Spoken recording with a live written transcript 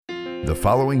The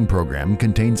following program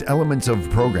contains elements of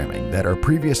programming that are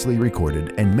previously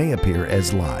recorded and may appear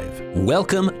as live.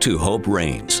 Welcome to Hope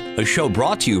Reigns, a show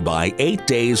brought to you by 8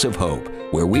 Days of Hope,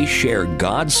 where we share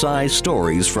God-sized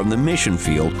stories from the mission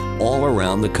field all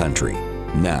around the country.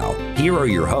 Now, here are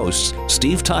your hosts,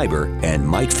 Steve Tiber and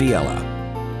Mike Fiella.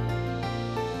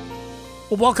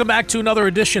 Well, welcome back to another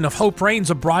edition of Hope Reigns,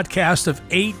 a broadcast of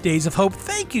 8 Days of Hope.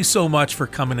 Thank you so much for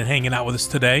coming and hanging out with us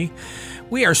today.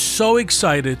 We are so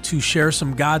excited to share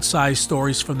some God-sized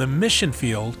stories from the mission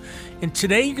field. And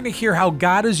today you're going to hear how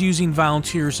God is using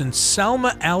volunteers in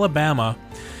Selma, Alabama,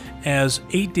 as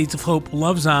 8 Days of Hope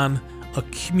loves on a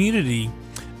community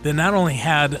that not only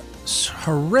had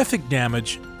horrific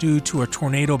damage due to a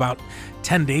tornado about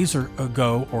 10 days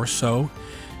ago or so,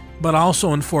 but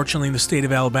also, unfortunately, in the state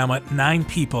of Alabama, 9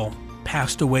 people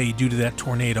passed away due to that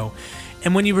tornado.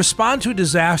 And when you respond to a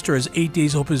disaster, as 8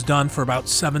 Days Hope has done for about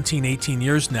 17, 18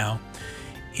 years now,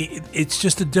 it's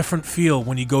just a different feel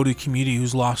when you go to a community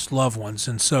who's lost loved ones.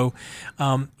 And so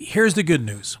here's the good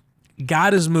news.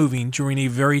 God is moving during a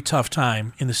very tough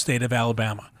time in the state of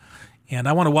Alabama. And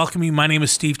I want to welcome you. My name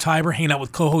is Steve Tiber, hanging out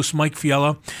with co-host Mike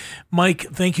Fiella. Mike,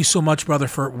 thank you so much, brother,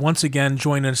 for once again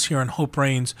joining us here on Hope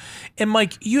Reigns. And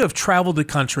Mike, you have traveled the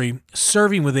country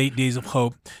serving with 8 Days of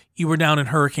Hope. You were down in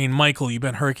Hurricane Michael. You've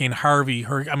been Hurricane Harvey.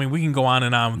 I mean, we can go on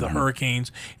and on with the hurricanes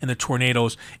and the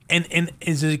tornadoes. And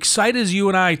as excited as you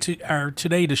and I are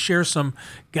today to share some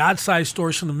God-sized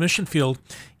stories from the mission field,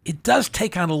 it does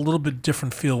take on a little bit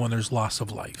different feel when there's loss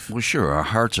of life. Well, sure. Our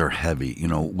hearts are heavy. You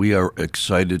know, we are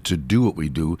excited to do what we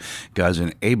do. God's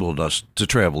enabled us to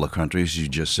travel the country, as you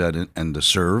just said, and to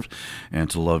serve and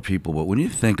to love people. But when you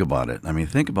think about it, I mean,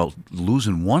 think about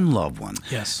losing one loved one.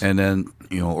 Yes. And then,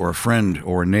 or a friend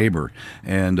or a neighbor.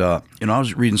 And, I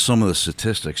was reading some of the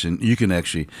statistics, and you can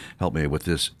actually help me with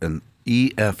this. And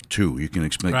EF2, you can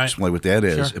explain what that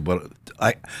is. Sure. But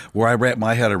where I wrap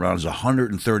my head around is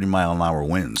 130 mile an hour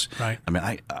winds. Right. I mean,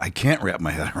 I can't wrap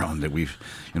my head around that.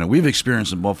 We've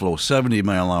experienced in Buffalo 70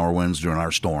 mile an hour winds during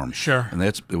our storm. Sure. And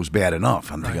it was bad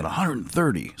enough. I'm thinking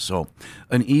 130. So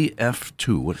an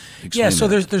EF2. So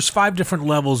there's 5 different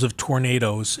levels of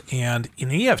tornadoes, and an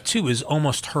EF2 is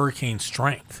almost hurricane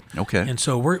strength. Okay. And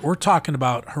so we're talking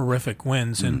about horrific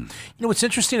winds. And what's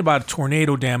interesting about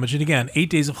tornado damage, and again, 8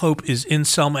 Days of Hope is in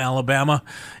Selma, Alabama.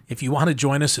 If you want to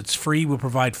join us, it's free. We'll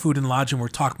provide food and lodging. We'll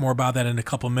talk more about that in a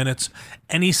couple minutes.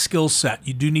 Any skill set,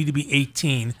 you do need to be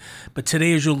 18. But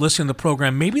today, as you'll listen to the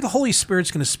program, maybe the Holy Spirit's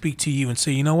going to speak to you and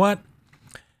say, you know what?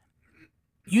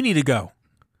 You need to go.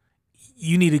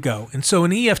 You need to go. And so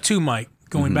in EF2, Mike,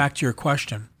 going back to your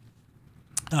question,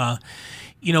 I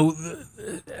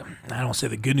don't say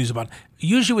the good news about it.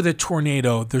 Usually with a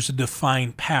tornado, there's a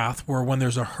defined path where when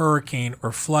there's a hurricane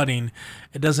or flooding,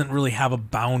 it doesn't really have a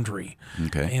boundary.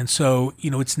 Okay. And so,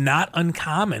 it's not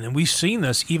uncommon. And we've seen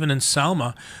this even in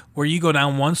Selma, where you go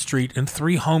down one street and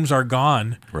 3 homes are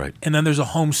gone. Right. And then there's a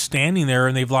home standing there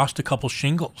and they've lost a couple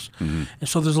shingles. And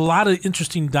so there's a lot of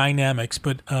interesting dynamics.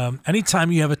 But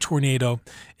anytime you have a tornado,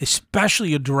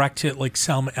 especially a direct hit like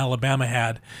Selma, Alabama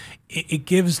had, it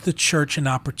gives the church an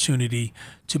opportunity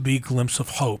to be a glimpse of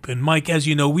hope. And Mike, as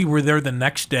you know, we were there the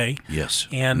next day. Yes.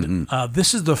 And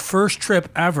this is the first trip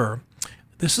ever.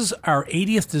 This is our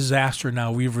 80th disaster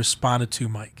now we've responded to,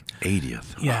 Mike.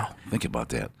 80th. Yeah. Wow. Think about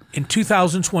that. In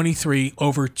 2023,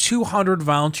 over 200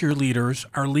 volunteer leaders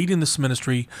are leading this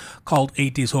ministry called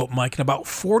 8 Days Hope, Mike, and about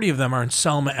 40 of them are in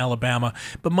Selma, Alabama.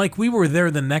 But, Mike, we were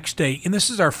there the next day, and this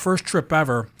is our first trip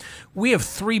ever. We have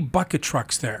 3 bucket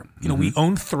trucks there. We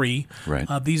own 3.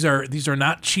 Right. These are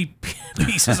not cheap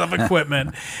pieces of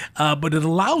equipment, but it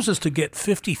allows us to get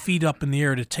 50 feet up in the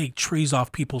air to take trees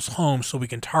off people's homes so we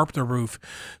can tarp the roof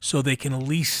so they can at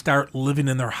least start living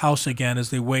in their house again as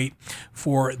they wait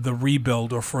for the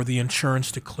rebuild or for the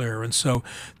insurance to clear. And so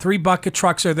 3 bucket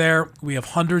trucks are there. We have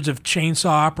hundreds of chainsaw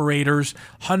operators,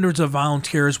 hundreds of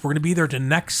volunteers. We're going to be there to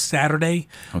next Saturday,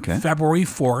 February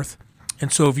 4th.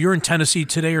 And so if you're in Tennessee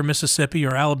today or Mississippi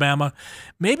or Alabama,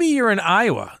 maybe you're in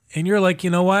Iowa and you're like,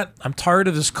 you know what? I'm tired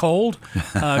of this cold.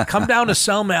 Come down to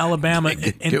Selma, Alabama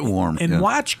and get warm and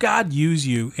watch God use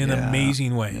you in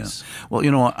amazing ways. Yeah.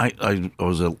 Well, I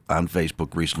was on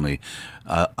Facebook recently.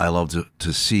 I love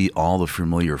to see all the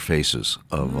familiar faces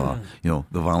of, the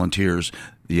volunteers,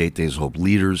 the 8 Days of Hope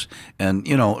leaders, and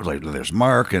like there's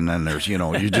Mark, and then there's you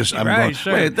just I'm going,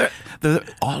 sure. Wait, they're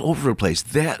all over the place.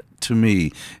 That to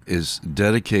me is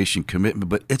dedication, commitment.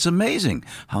 But it's amazing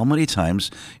how many times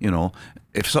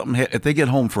if they get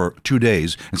home for 2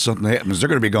 days and something happens, they're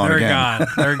going to be gone They're again. gone.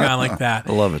 They're gone like that.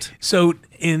 I love it. So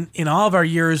in all of our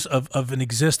years of an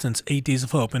existence, 8 Days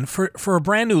of Hope, and for a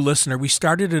brand new listener, we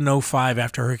started in '05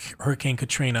 after Hurricane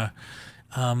Katrina.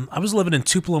 I was living in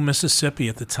Tupelo, Mississippi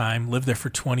at the time, lived there for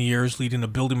 20 years, leading a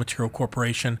building material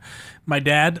corporation. My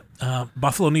dad,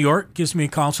 Buffalo, New York, gives me a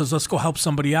call and says, let's go help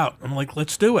somebody out. I'm like,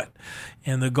 let's do it.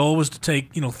 And the goal was to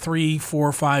take, 3,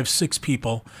 4, 5, 6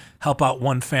 people, help out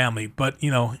one family. But,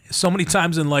 so many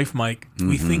times in life, Mike,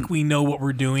 we think we know what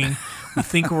we're doing. We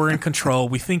think we're in control.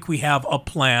 We think we have a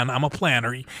plan. I'm a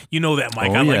planner. You know that,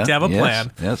 Mike. I like to have a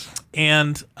plan. Yes.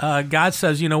 And God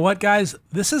says, you know what, guys?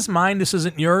 This is mine. This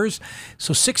isn't yours.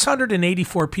 So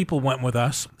 684 people went with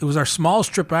us. It was our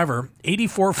smallest trip ever.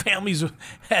 84 families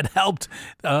had helped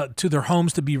to their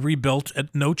homes to be rebuilt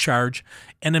at no charge.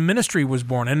 And a ministry was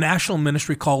born, a national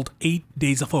ministry called 8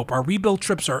 Days of Hope. Our rebuild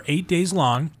trips are 8 days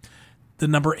long. The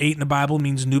number 8 in the Bible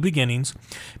means new beginnings.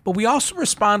 But we also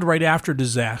respond right after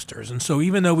disasters. And so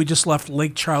even though we just left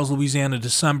Lake Charles, Louisiana in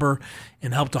December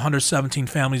and helped 117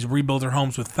 families rebuild their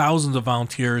homes with thousands of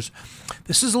volunteers,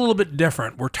 this is a little bit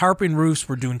different. We're tarping roofs,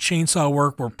 we're doing chainsaw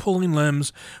work, we're pulling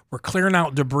limbs, we're clearing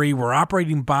out debris, we're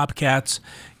operating bobcats.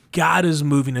 God is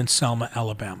moving in Selma,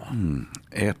 Alabama.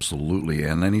 Absolutely.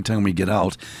 And anytime we get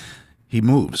out, he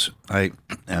moves. I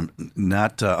am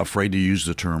not afraid to use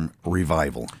the term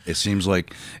revival. It seems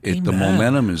like the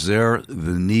momentum is there,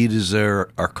 the need is there,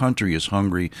 our country is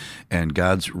hungry, and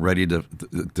God's ready to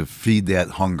feed that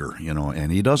hunger,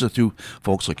 and he does it through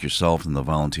folks like yourself and the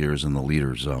volunteers and the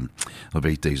leaders of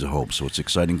 8 Days of Hope. So it's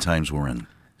exciting times we're in.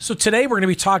 So today we're going to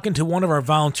be talking to one of our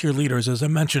volunteer leaders, as I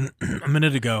mentioned a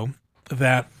minute ago,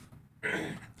 that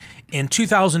in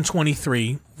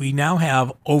 2023, we now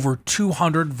have over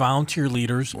 200 volunteer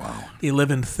leaders. Wow. They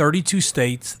live in 32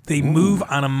 states. They move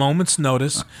on a moment's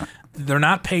notice. They're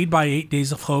not paid by 8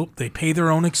 Days of Hope. They pay their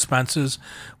own expenses.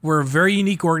 We're a very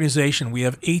unique organization. We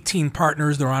have 18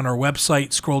 partners. They're on our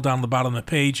website. Scroll down the bottom of the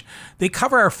page. They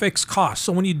cover our fixed costs.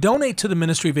 So when you donate to the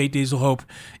Ministry of 8 Days of Hope,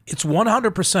 it's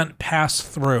 100% pass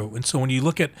through. And so when you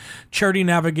look at Charity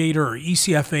Navigator or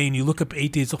ECFA and you look up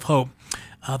 8 Days of Hope,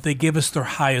 they give us their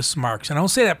highest marks. And I don't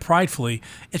say that pridefully.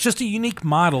 It's just a unique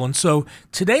model. And so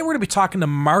today we're going to be talking to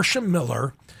Marsha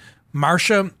Miller.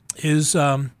 Marsha is,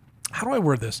 how do I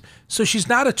word this? So she's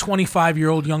not a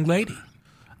 25-year-old young lady.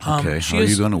 Okay, how are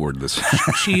you going to word this?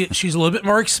 She's a little bit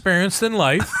more experienced in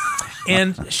life,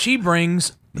 and she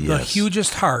brings the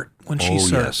hugest heart when she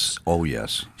serves. Oh,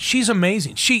 yes. She's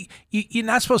amazing. You're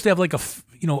not supposed to have like a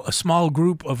small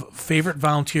group of favorite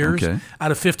volunteers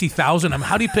out of 50,000.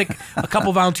 How do you pick a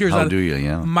couple volunteers? How do you?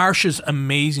 Yeah. Marsha's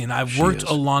amazing. I've worked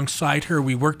alongside her.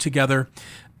 We worked together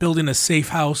building a safe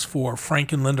house for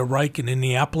Frank and Linda Reich in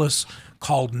Indianapolis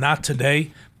called Not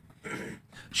Today.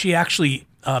 She actually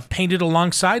painted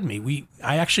alongside me.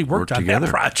 I actually worked on together.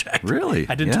 that project. Really?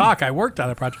 I didn't talk. I worked on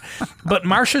that project. But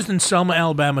Marsha's in Selma,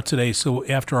 Alabama today. So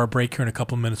after our break here in a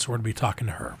couple of minutes, we're going to be talking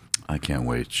to her. I can't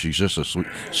wait. She's just a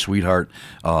sweetheart.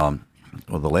 Well,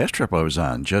 the last trip I was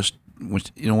on, just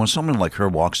when someone like her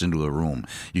walks into a room,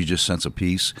 you just sense a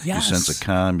peace. Yes. You sense a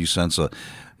calm. You sense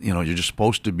you're just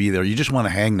supposed to be there. You just want to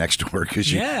hang next to her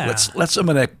because let some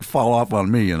of that fall off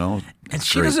on me. And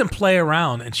she doesn't play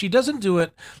around, and she doesn't do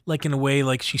it like in a way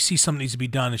like she sees something needs to be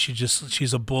done, and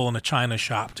she's a bull in a china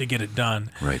shop to get it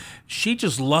done. Right. She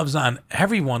just loves on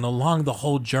everyone along the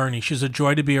whole journey. She's a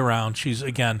joy to be around. She's,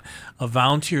 again, a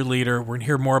volunteer leader. We're going to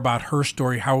hear more about her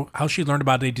story, how she learned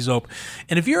about 8 Days of Hope.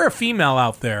 And if you're a female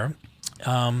out there,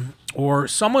 or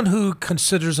someone who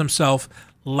considers himself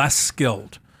less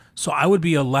skilled, so I would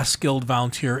be a less skilled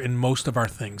volunteer in most of our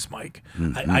things, Mike.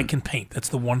 Mm-hmm. I can paint. That's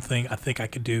the one thing I think I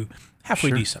could do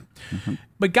halfway decent. Mm-hmm.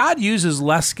 But God uses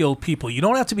less skilled people. You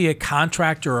don't have to be a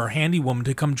contractor or a handywoman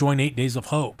to come join 8 Days of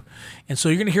Hope. And so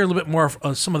you're going to hear a little bit more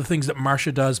of some of the things that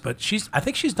Marsha does, but I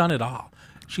think she's done it all.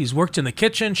 She's worked in the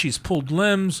kitchen. She's pulled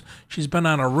limbs. She's been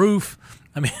on a roof.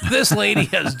 I mean, this lady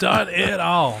has done it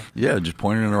all. Yeah, just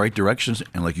point her in the right directions,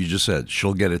 and like you just said,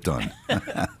 she'll get it done.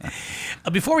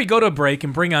 Before we go to a break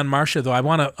and bring on Marsha, though, I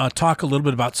want to talk a little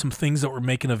bit about some things that we're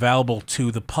making available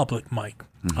to the public, Mike.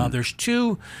 Mm-hmm. There's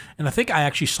 2, and I think I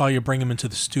actually saw you bring them into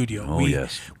the studio. Oh,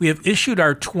 yes. We have issued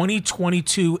our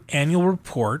 2022 annual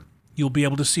report. You'll be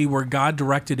able to see where God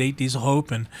directed 8 Days of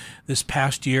Hope in this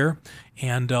past year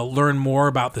and learn more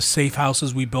about the safe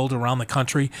houses we build around the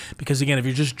country. Because, again, if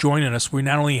you're just joining us, we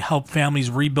not only help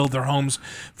families rebuild their homes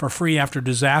for free after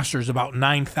disasters, about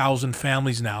 9,000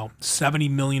 families now, $70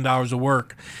 million of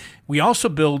work. We also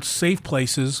build safe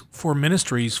places for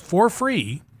ministries for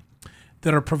free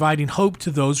that are providing hope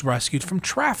to those rescued from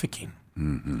trafficking.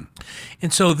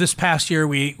 And so this past year,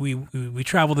 we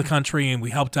traveled the country and we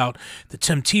helped out the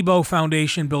Tim Tebow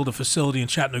Foundation build a facility in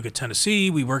Chattanooga, Tennessee.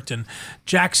 We worked in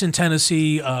Jackson,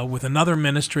 Tennessee with another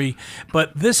ministry.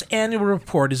 But this annual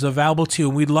report is available to you,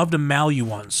 and we'd love to mail you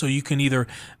one. So you can either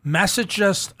message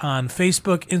us on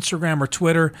Facebook, Instagram, or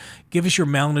Twitter. Give us your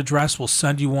mailing address. We'll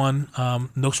send you one.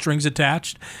 No strings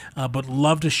attached, but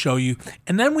love to show you.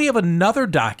 And then we have another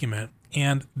document,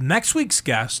 and next week's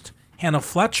guest, Hannah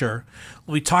Fletcher,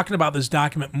 will be talking about this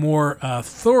document more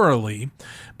thoroughly.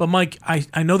 But Mike,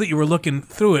 I know that you were looking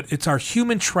through it. It's our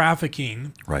human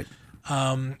trafficking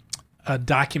a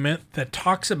document that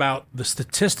talks about the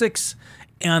statistics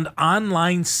and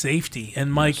online safety.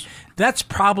 And Mike, that's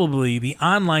probably the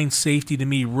online safety to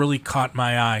me really caught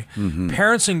my eye.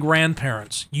 Parents and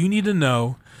grandparents, you need to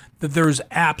know that there's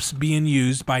apps being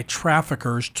used by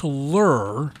traffickers to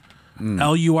lure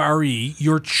L-U-R-E,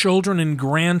 your children and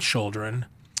grandchildren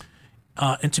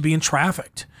into being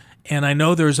trafficked. And I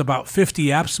know there's about 50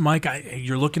 apps, Mike.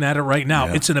 You're looking at it right now.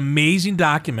 Yeah. It's an amazing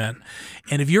document.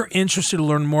 And if you're interested to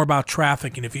learn more about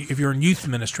trafficking, if you're in youth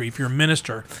ministry, if you're a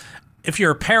minister, if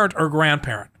you're a parent or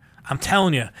grandparent, I'm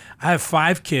telling you, I have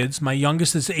 5 kids. My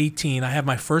youngest is 18. I have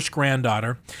my first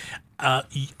granddaughter.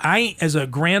 I, as a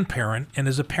grandparent and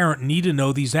as a parent, need to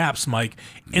know these apps, Mike.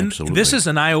 And Absolutely. This is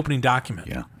an eye-opening document.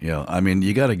 Yeah. I mean,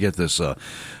 you got to get this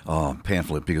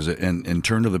pamphlet because and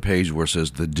turn to the page where it says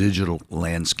the digital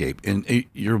landscape, and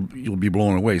you'll be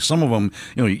blown away. Some of them,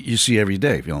 you see every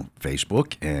day.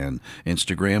 Facebook and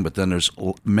Instagram, but then there's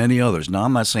many others. Now,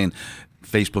 I'm not saying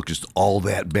Facebook is all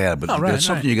that bad, but that's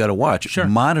something you got to watch. Sure.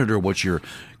 Monitor what your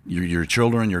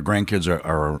children, your grandkids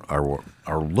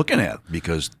are looking at,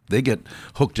 because they get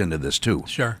hooked into this too.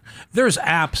 Sure. There's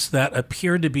apps that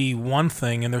appear to be one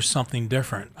thing and there's something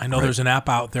different. I know there's an app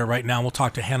out there right now, we'll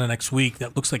talk to Hannah next week,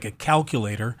 that looks like a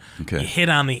calculator. Okay. You hit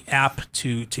on the app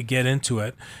to get into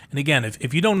it. And again,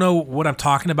 if you don't know what I'm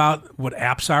talking about, what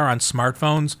apps are on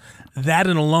smartphones, that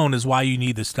and alone is why you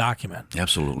need this document.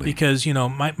 Absolutely. Because,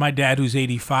 my dad, who's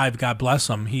 85, God bless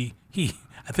him,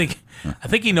 I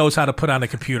think he knows how to put on a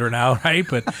computer now, right?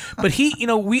 But he,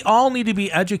 we all need to be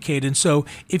educated. And so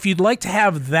if you'd like to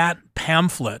have that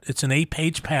pamphlet, it's an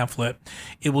 8-page pamphlet.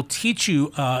 It will teach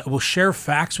you, it will share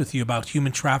facts with you about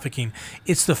human trafficking.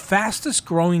 It's the fastest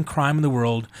growing crime in the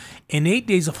world. In 8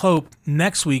 Days of Hope,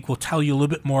 next week, we'll tell you a little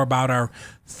bit more about our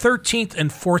 13th and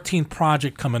 14th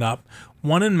project coming up,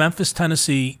 one in Memphis,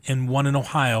 Tennessee, and one in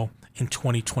Ohio in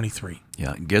 2023.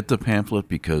 Yeah, get the pamphlet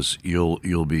because you'll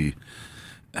be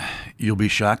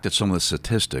shocked at some of the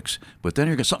statistics, but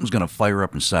then something's going to fire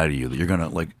up inside of you that you're going to,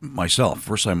 like myself.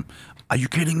 First time, are you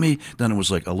kidding me? Then it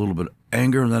was like a little bit of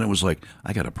anger, and then it was like,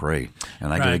 I got to pray,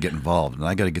 and I got to get involved, and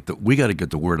we got to get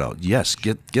the word out. Yes,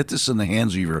 get this in the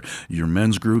hands of your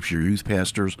men's groups, your youth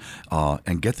pastors,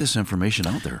 and get this information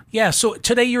out there. Yeah, so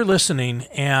today you're listening,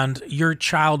 and your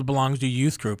child belongs to a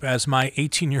youth group, as my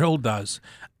 18-year-old does.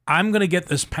 I'm going to get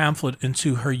this pamphlet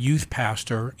into her youth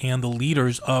pastor and the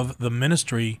leaders of the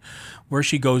ministry where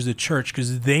she goes to church,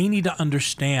 because they need to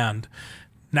understand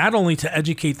not only to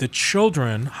educate the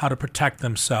children how to protect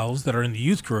themselves that are in the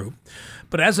youth group,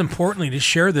 but as importantly to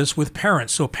share this with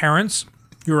parents. So parents,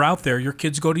 you're out there, your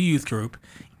kids go to youth group,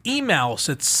 email us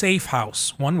at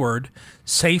safehouse, one word,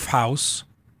 safehouse.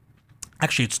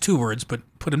 Actually, it's 2 words, but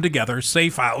put them together,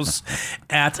 safehouse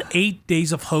at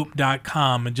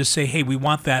 8daysofhope.com, and just say, hey, we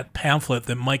want that pamphlet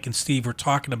that Mike and Steve were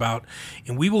talking about,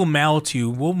 and we will mail it to you.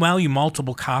 We'll mail you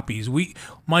multiple copies. We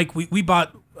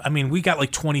bought, we got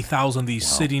like 20,000 of these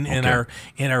sitting in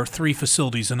our 3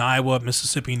 facilities in Iowa,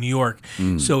 Mississippi, New York.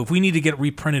 So if we need to get it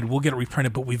reprinted, we'll get it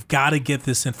reprinted, but we've got to get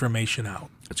this information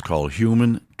out. It's called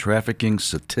Human Trafficking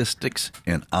Statistics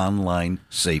and Online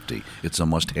Safety. It's a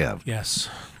must-have. Yes.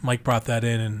 Mike brought that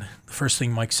in, and the first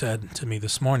thing Mike said to me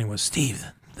this morning was, Steve,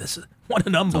 this is what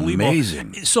an unbelievable.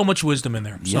 Amazing. So much wisdom in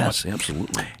there. Yes,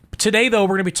 absolutely. Today, though,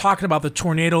 we're going to be talking about the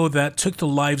tornado that took the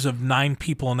lives of 9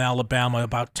 people in Alabama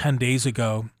about 10 days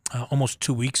ago. Almost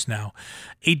 2 weeks now.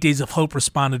 8 Days of Hope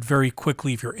responded very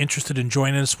quickly. If you're interested in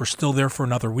joining us, we're still there for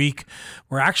another week.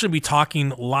 We're actually be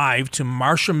talking live to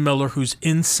Marsha Miller, who's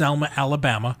in Selma,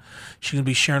 Alabama. She's going to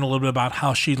be sharing a little bit about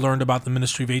how she learned about the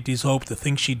ministry of 8 Days of Hope, the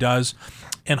things she does,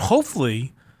 and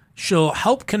hopefully she'll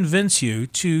help convince you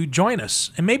to join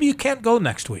us. And maybe you can't go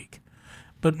next week.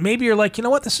 But maybe you're like, you know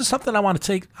what? This is something I want to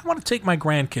take. I want to take my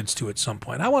grandkids to at some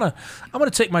point. I want to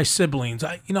take my siblings.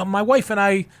 My wife and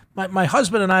I, my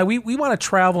husband and I, we want to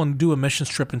travel and do a missions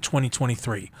trip in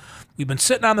 2023. We've been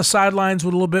sitting on the sidelines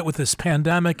with a little bit with this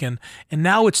pandemic, and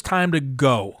now it's time to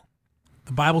go.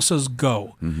 The Bible says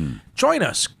go. Join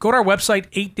us. Go to our website,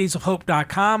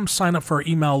 8daysofhope.com. Sign up for our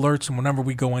email alerts, and whenever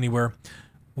we go anywhere,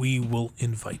 we will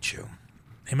invite you.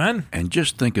 Amen? And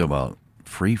just think about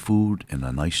free food and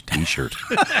a nice T-shirt.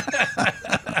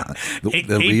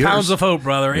 8 pounds of hope,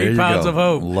 brother. 8 pounds of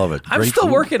hope. Love it. I'm Great still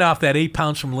food. working off that 8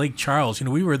 pounds from Lake Charles.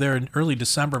 We were there in early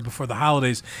December before the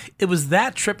holidays. It was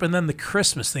that trip and then the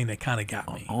Christmas thing that kind of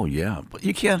got me. Oh, yeah. But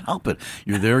you can't help it.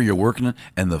 You're there, you're working it,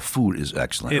 and the food is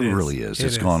excellent. It really is.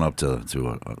 It's gone up to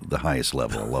the highest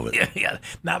level. I love it. Yeah.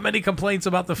 Not many complaints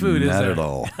about the food, is there? Not at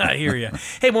all. I hear you.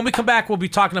 Hey, when we come back, we'll be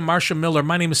talking to Marsha Miller.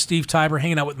 My name is Steve Tiber,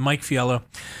 hanging out with Mike Fiella.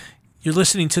 You're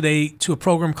listening today to a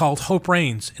program called Hope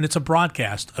Reigns, and it's a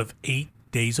broadcast of 8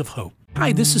 Days of Hope.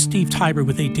 Hi, this is Steve Tiber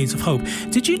with 8 Days of Hope.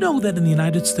 Did you know that in the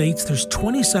United States, there's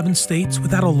 27 states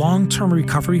without a long-term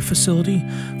recovery facility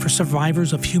for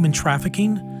survivors of human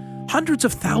trafficking? Hundreds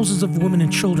of thousands of women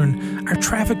and children are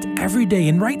trafficked every day,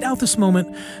 and right now at this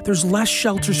moment, there's less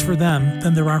shelters for them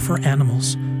than there are for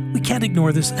animals. We can't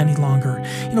ignore this any longer.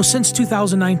 Since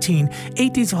 2019,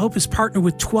 8 Days of Hope has partnered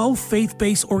with 12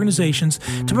 faith-based organizations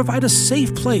to provide a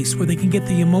safe place where they can get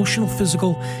the emotional,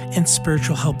 physical, and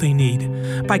spiritual help they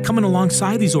need. By coming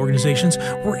alongside these organizations,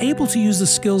 we're able to use the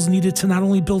skills needed to not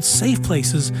only build safe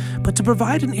places, but to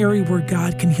provide an area where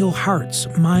God can heal hearts,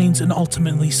 minds, and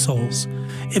ultimately souls.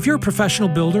 If you're a professional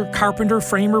builder, carpenter,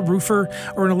 framer, roofer,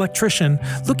 or an electrician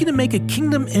looking to make a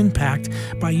kingdom impact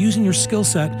by using your skill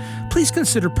set, please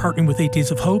consider partnering with 8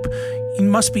 Days of Hope. You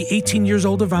must be 18 years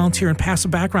old to volunteer and pass a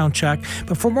background check.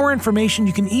 But for more information,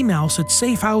 you can email us at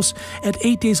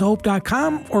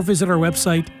safehouse@8daysofhope.com or visit our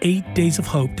website,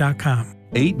 8daysofhope.com.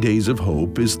 8 Days of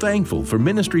Hope is thankful for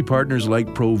ministry partners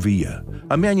like Provia,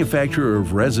 a manufacturer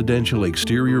of residential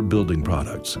exterior building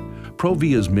products.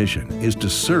 Provia's mission is to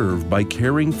serve by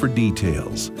caring for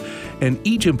details, and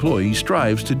each employee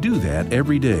strives to do that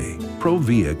every day.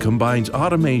 Provia combines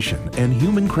automation and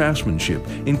human craftsmanship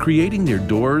in creating their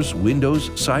doors,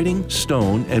 windows, siding,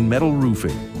 stone, and metal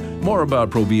roofing. More about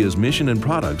Provia's mission and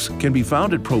products can be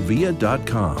found at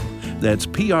provia.com. That's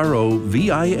PROVIA.com.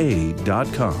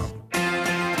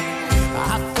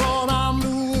 I thought I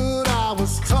knew what I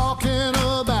was talking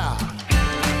about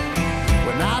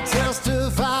when I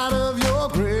testified of your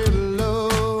great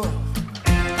love.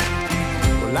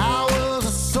 Well, I was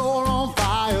a soul on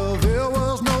fire, there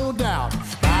was no doubt.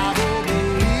 Bible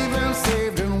believing,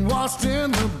 saved and washed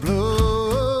in the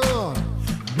blood.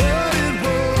 But it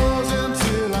was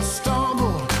until I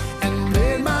stumbled and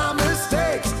made my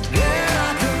mistakes that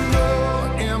I could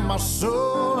know in my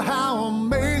soul how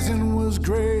amazing was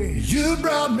grace. You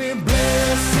brought me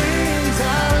blessings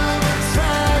out of a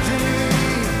tragedy.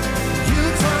 You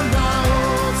turned my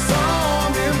old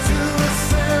song into a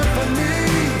symphony.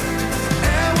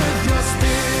 And with your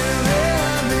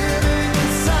spirit living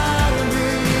inside of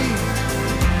me,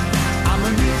 I'm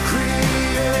a new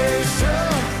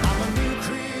creation.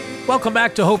 Welcome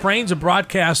back to Hope Reigns, a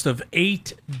broadcast of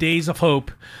 8 Days of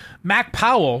Hope. Mac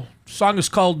Powell, song is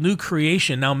called New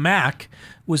Creation. Now, Mac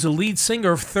was the lead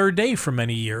singer of Third Day for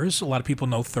many years. A lot of people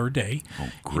know Third Day. Oh,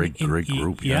 great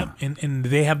group, yeah. And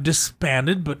they have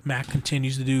disbanded, but Mac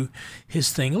continues to do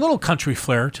his thing. A little country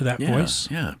flair to that voice.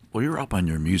 Yeah. Well, you're up on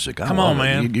your music. Come on,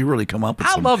 man. You really come up with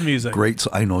some love music. Great.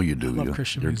 I know you do. I love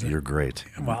Christian music. You're great.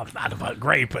 Well, not about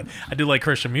great, but I do like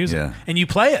Christian music. Yeah. And you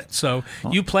play it. So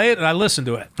you play it and I listen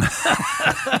to it.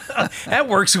 That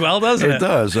works well, doesn't it? It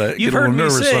does. I get a little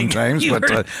nervous sometimes,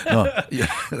 but no. Yeah.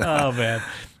 Oh, man.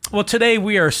 Well, today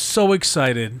we are so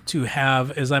excited to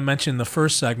have, as I mentioned in the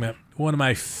first segment, one of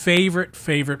my favorite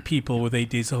people with 8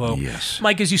 Days of Hope. Yes.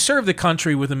 Mike, as you serve the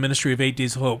country with the ministry of 8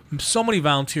 Days of Hope, so many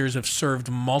volunteers have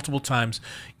served multiple times.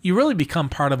 You really become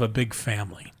part of a big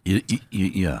family. You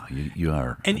are.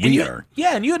 We are.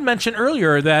 Yeah, and you had mentioned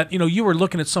earlier that you were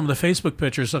looking at some of the Facebook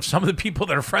pictures of some of the people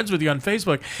that are friends with you on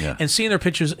Facebook and seeing their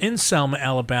pictures in Selma,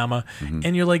 Alabama,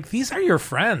 and you're like, these are your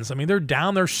friends. I mean, they're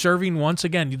down there serving once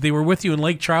again. They were with you in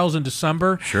Lake Charles in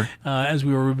December as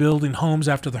we were rebuilding homes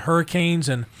after the hurricanes,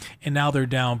 and now they're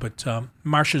down. But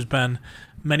Marsha's been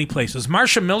many places.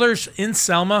 Marsha Miller's in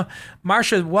Selma.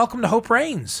 Marsha, welcome to Hope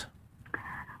Reigns.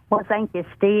 Well, thank you,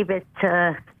 Steve. It's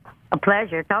a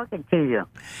pleasure talking to you.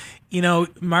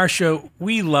 Marsha,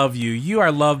 we love you. You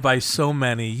are loved by so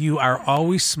many. You are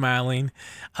always smiling.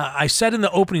 I said in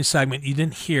the opening segment, you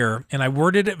didn't hear, and I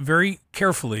worded it very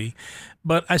carefully,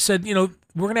 but I said,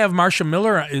 we're going to have Marsha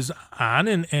Miller is on,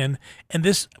 and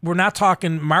this, we're not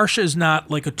talking, Marsha is not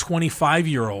like a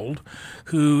 25-year-old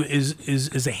who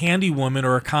is a handy woman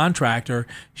or a contractor.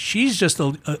 She's just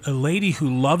a lady who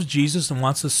loves Jesus and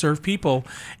wants to serve people,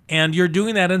 and you're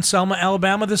doing that in Selma,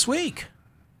 Alabama this week.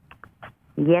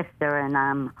 Yes, sir, and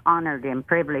I'm honored and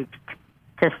privileged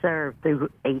to serve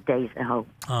through 8 Days of Hope.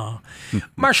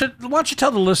 Marsha, why don't you tell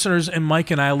the listeners and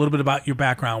Mike and I a little bit about your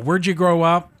background? Where'd you grow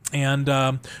up,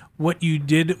 and what you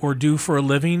did or do for a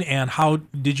living, and how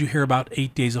did you hear about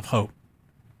 8 Days of Hope?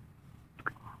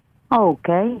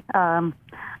 Okay.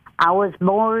 I was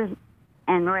born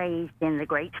and raised in the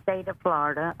great state of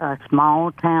Florida, a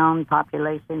small town,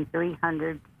 population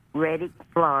 300, Reddick,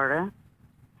 Florida.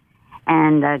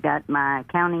 And I got my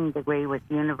accounting degree with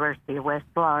the University of West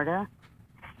Florida,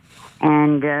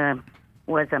 and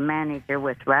was a manager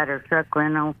with Ryder Truck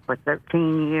Rental for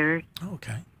 13 years.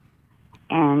 Okay.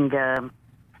 And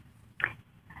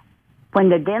when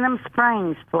the Denham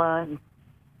Springs flood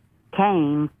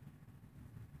came,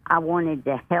 I wanted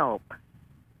to help.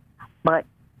 But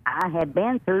I had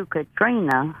been through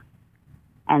Katrina,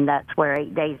 and that's where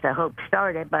 8 Days of Hope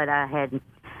started, but I had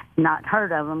not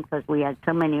heard of them because we had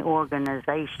so many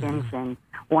organizations and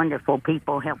wonderful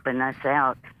people helping us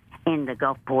out in the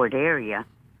Gulfport area.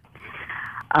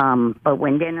 But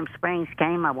when Denham Springs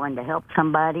came, I wanted to help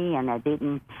somebody, and I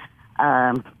didn't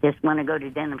just want to go to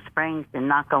Denham Springs and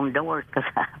knock on doors because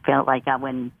I felt like I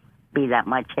wouldn't be that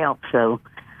much help. So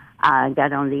I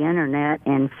got on the internet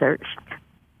and searched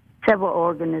several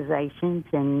organizations,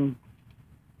 and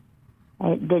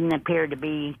it didn't appear to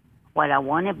be what I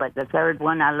wanted, but the third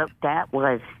one I looked at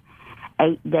was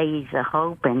 8 Days of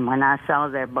Hope, and when I saw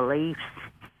their beliefs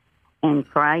in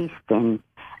Christ and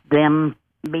them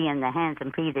being the hands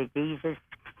and feet of Jesus,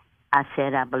 I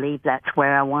said, I believe that's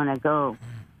where I want to go.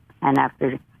 And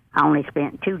after, I only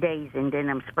spent 2 days in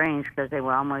Denham Springs because they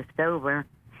were almost over,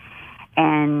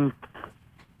 and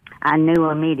I knew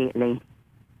immediately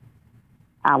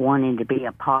I wanted to be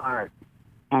a part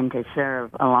and to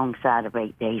serve alongside of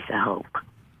 8 Days of Hope.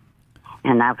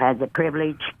 And I've had the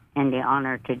privilege and the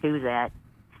honor to do that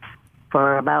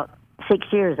for about 6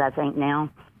 years, I think, now.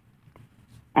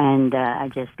 And I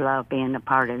just love being a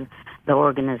part of the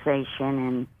organization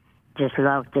and just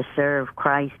love to serve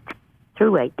Christ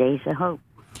through 8 Days of Hope.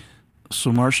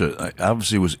 So, Marsha,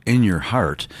 obviously it was in your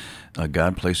heart.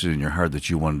 God placed it in your heart that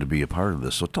you wanted to be a part of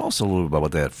this. So tell us a little bit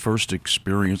about that first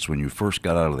experience when you first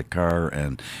got out of the car,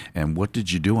 and what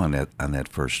did you do on that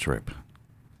first trip?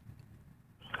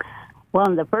 Well,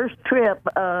 on the first trip,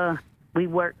 we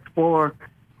worked for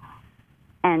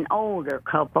an older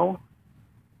couple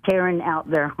tearing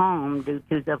out their home due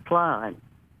to the flood.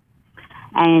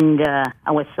 And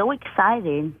I was so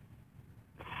excited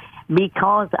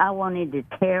because I wanted to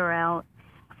tear out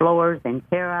floors and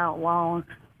tear out walls.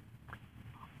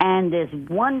 And this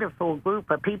wonderful group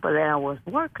of people that I was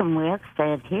working with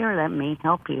said, here, let me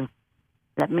help you.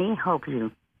 Let me help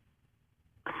you.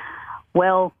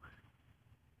 Well,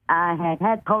 I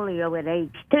had polio at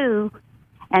age 2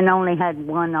 and only had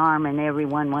one arm, and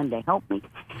everyone wanted to help me.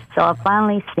 So I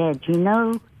finally said,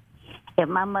 if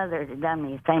my mother had done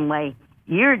me the same way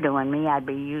you're doing me, I'd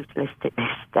be useless to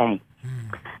this day.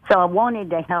 So I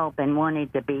wanted to help and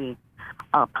wanted to be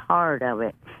a part of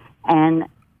it. And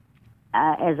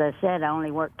as I said, I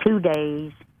only worked 2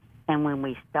 days, and when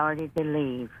we started to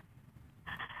leave,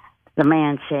 the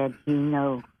man said,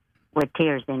 with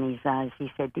tears in his eyes, he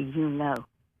said, do you know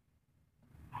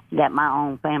that my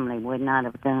own family would not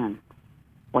have done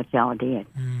what y'all did?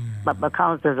 But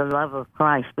because of the love of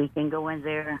Christ, we can go in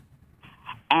there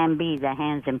and be the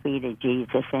hands and feet of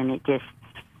Jesus, and it just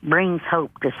brings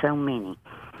hope to so many.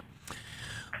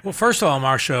 Well, first of all,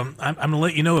 Marsha, I'm going to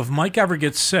let you know if Mike ever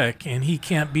gets sick and he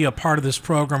can't be a part of this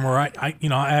program, or I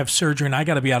have surgery and I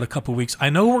got to be out a couple of weeks, I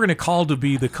know we're going to call to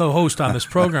be the co-host on this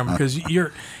program because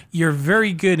you're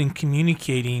very good in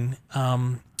communicating,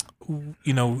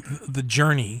 the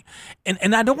journey,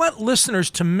 and I don't want listeners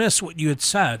to miss what you had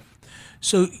said.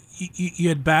 So you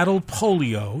had battled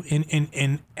polio,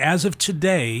 and as of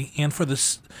today, and for the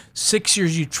 6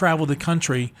 years you traveled the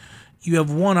country, you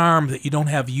have one arm that you don't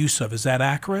have use of. Is that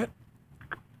accurate?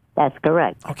 That's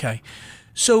correct. Okay.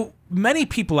 So many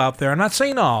people out there, I'm not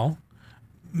saying all,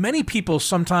 many people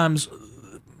sometimes,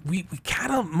 we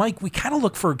kind of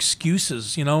look for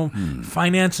excuses,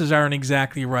 finances aren't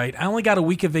exactly right. I only got a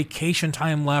week of vacation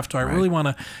time left, or I really want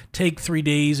to take 3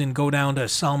 days and go down to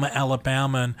Selma,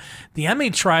 Alabama. And the MA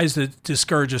tries to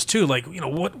discourage us too. Like,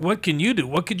 what can you do?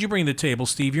 What could you bring to the table,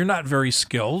 Steve? You're not very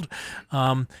skilled.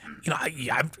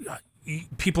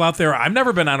 People out there, I've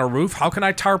never been on a roof. How can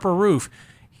I tarp a roof?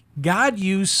 God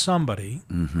used somebody,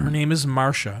 her name is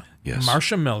Marsha,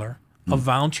 Marsha Miller, a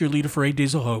volunteer leader for 8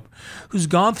 Days of Hope, who's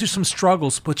gone through some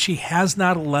struggles, but she has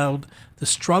not allowed the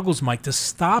struggles, Mike, to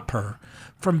stop her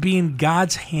from being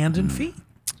God's hand and feet.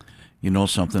 You know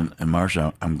something, and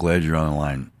Marsha, I'm glad you're on the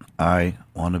line. I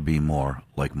want to be more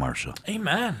like Marsha.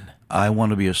 Amen. I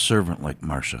want to be a servant like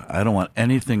Marsha. I don't want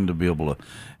anything to be able to,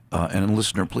 and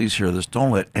listener, please hear this. Don't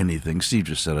let anything, Steve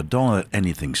just said it, don't let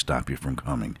anything stop you from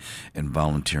coming and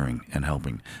volunteering and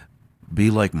helping. Be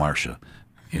like Marsha,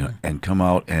 and come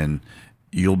out, and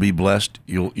you'll be blessed.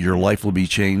 Your life will be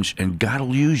changed, and God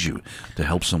will use you to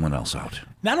help someone else out.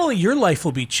 Not only your life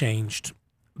will be changed,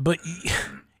 but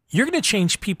you're going to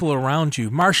change people around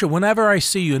you. Marsha, whenever I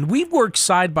see you, and we've worked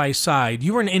side by side.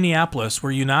 You were in Indianapolis,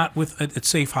 were you not, at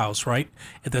Safe House, right?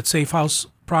 At that Safe House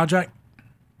project?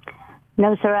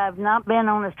 No, sir, I've not been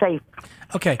on a Safe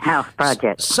House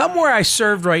project. Somewhere I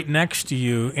served right next to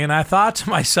you, and I thought to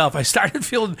myself, I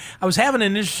was having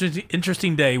an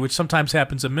interesting day, which sometimes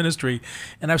happens in ministry,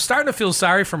 and I was starting to feel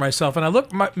sorry for myself, and I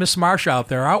looked Miss Marsha out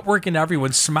there, outworking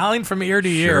everyone, smiling from ear to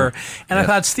ear, and I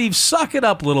thought, Steve, suck it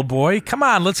up, little boy. Come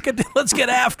on, let's get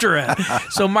after it.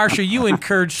 So, Marsha, you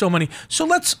encouraged so many. So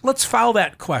let's follow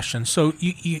that question. So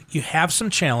you have some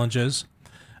challenges.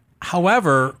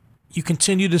 However, you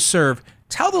continue to serve.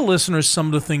 Tell the listeners some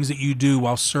of the things that you do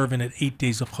while serving at 8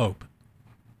 Days of Hope.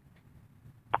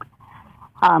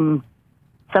 Some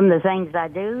of the things I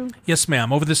do? Yes,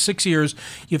 ma'am. Over the 6 years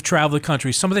you've traveled the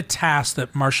country, some of the tasks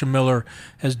that Marsha Miller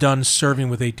has done serving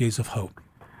with 8 Days of Hope.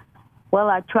 Well,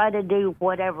 I try to do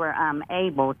whatever I'm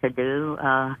able to do.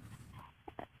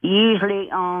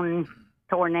 Usually on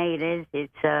tornadoes,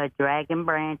 it's dragging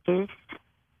branches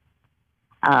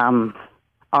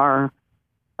or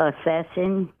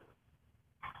assessing.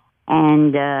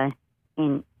 And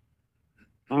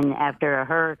after a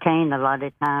hurricane, a lot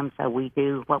of times we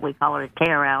do what we call a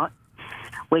tear out,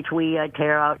 which we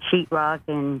tear out sheetrock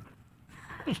and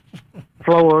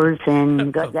floors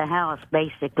and gut the house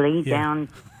basically down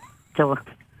to.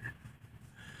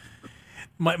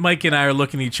 Mike and I are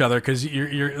looking at each other because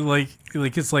you're like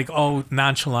it's like all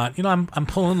nonchalant. I'm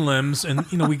pulling limbs, and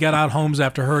we got out homes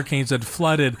after hurricanes that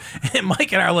flooded, and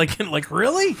Mike and I are like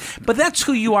really? But that's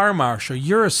who you are, Marsha.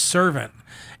 You're a servant,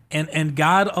 and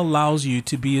God allows you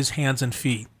to be His hands and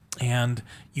feet, and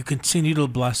you continue to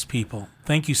bless people.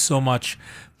 Thank you so much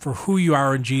for who you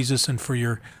are in Jesus and for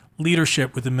your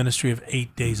leadership with the ministry of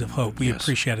 8 Days of Hope. We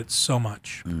appreciate it so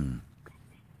much.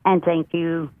 And thank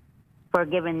you for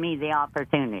giving me the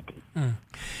opportunity.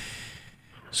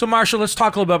 So, Marsha, let's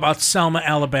talk a little bit about Selma,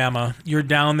 Alabama. You're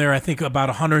down there. I think about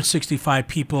 165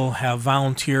 people have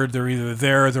volunteered. They're either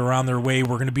there or they're on their way.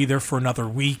 We're going to be there for another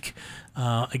week.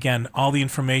 Again, all the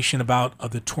information about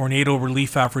the tornado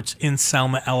relief efforts in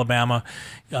Selma, Alabama.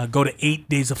 Go to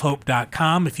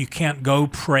 8daysofhope.com. If you can't go,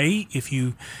 pray. If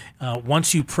you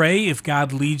once you pray, if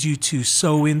God leads you to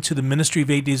sow into the ministry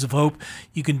of 8 Days of Hope,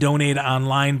 you can donate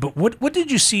online. But what did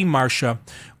you see, Marsha,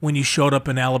 when you showed up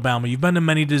in Alabama? You've been to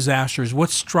many disasters. What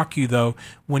struck you, though,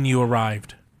 when you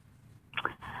arrived?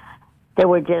 There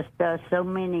were just so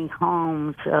many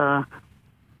homes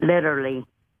literally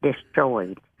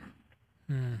destroyed.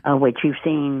 Which you've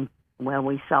seen. Well,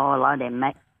 we saw a lot in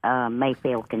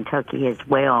Mayfield, Kentucky as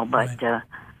well, but right.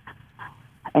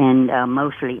 And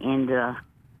mostly in the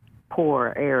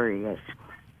poor areas.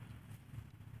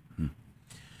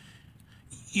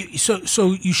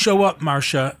 So you show up,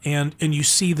 Marsha, and you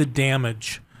see the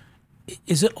damage.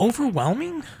 Is it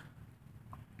overwhelming?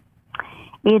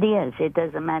 It is. It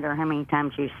doesn't matter how many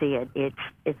times you see it.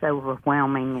 It's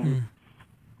overwhelming,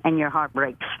 and your heart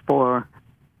breaks for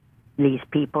these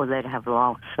people that have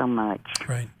lost so much.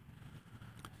 Right.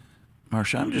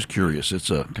 Marsha, I'm just curious. It's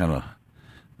a kind of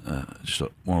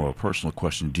more of a personal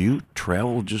question. Do you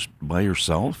travel just by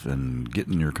yourself and get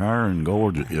in your car and go, or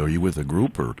are you with a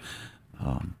group? Or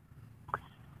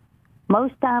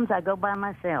most times I go by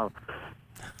myself.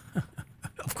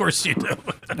 Of course you do.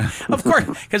 Of course,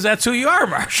 because that's who you are,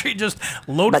 Marsha. You just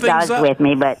load but things God's up. with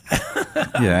me, but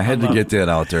yeah, I had to get that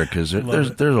out there because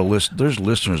there's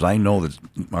listeners I know that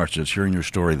Marsha that's hearing your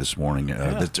story this morning,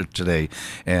 today,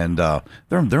 and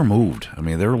they're moved. I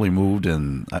mean, they're really moved,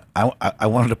 and I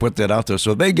wanted to put that out there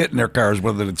so they get in their cars,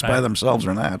 whether it's by themselves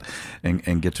or not,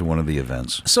 and get to one of the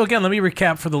events. So again, let me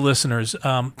recap for the listeners.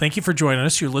 Thank you for joining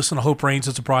us. You're listening to Hope Reigns.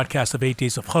 It's a broadcast of 8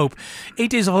 Days of Hope.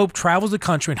 8 Days of Hope travels the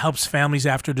country and helps families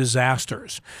after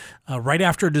disasters. Right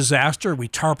after a disaster, we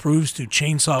tarp roofs, do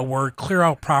chainsaw work, clear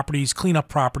out properties, clean up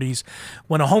properties.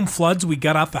 When a home floods, we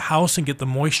gut out the house and get the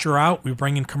moisture out. We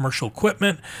bring in commercial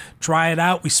equipment, dry it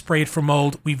out, we spray it for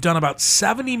mold. We've done about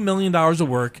 $70 million of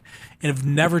work and have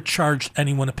never charged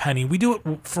anyone a penny. We do it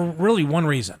for really one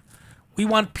reason. We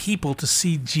want people to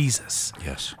see Jesus.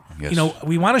 Yes.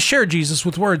 We want to share Jesus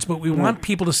with words, but we want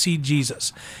people to see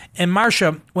Jesus. And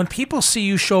Marsha, when people see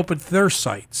you show up at their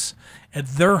sites at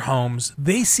their homes.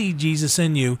 They see Jesus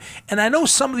in you. And I know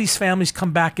some of these families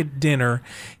come back at dinner.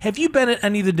 Have you been at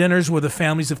any of the dinners where the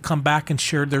families have come back and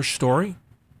shared their story?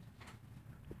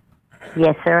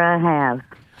 Yes, sir, I have.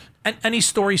 And any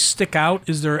stories stick out?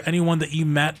 Is there anyone that you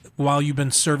met while you've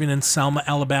been serving in Selma,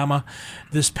 Alabama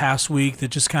this past week that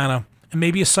just kind of, and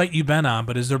maybe a site you've been on,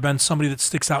 but has there been somebody that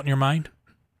sticks out in your mind?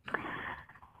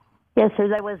 Yes, sir,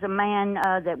 there was a man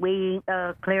that we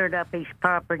cleared up his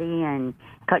property and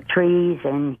cut trees,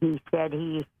 and he said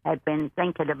he had been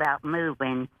thinking about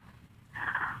moving,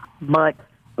 but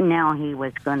now he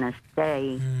was going to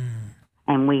stay,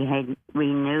 and we had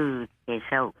renewed his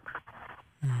hope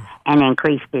and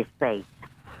increased his faith.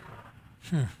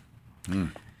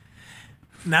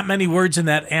 Not many words in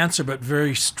that answer, but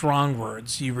very strong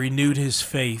words. You renewed his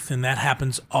faith, and that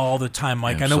happens all the time,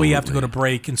 Mike. Absolutely. I know we have to go to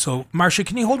break, and so, Marsha,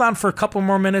 can you hold on for a couple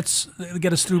more minutes to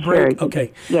get us through break? Sure.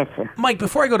 Okay. Yes, sir. Mike,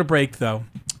 before I go to break, though,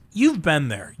 you've been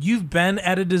there. You've been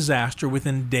at a disaster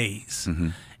within days.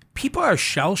 People are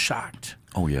shell-shocked.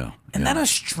 Oh, yeah. And then a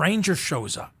stranger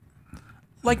shows up.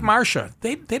 Like Marsha.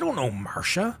 They don't know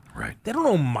Marsha. Right. They don't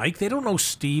know Mike. They don't know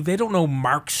Steve. They don't know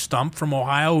Mark Stump from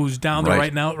Ohio who's down there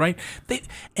right now, right?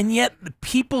 And yet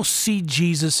people see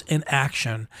Jesus in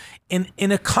action.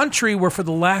 In a country where for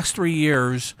the last 3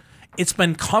 years it's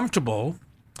been comfortable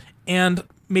and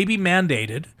maybe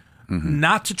mandated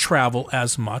not to travel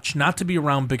as much, not to be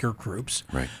around bigger groups.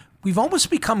 Right. We've almost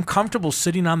become comfortable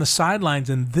sitting on the sidelines,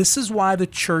 and this is why the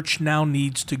church now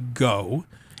needs to go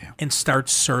and start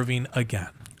serving again.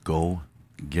 Go,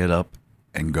 get up,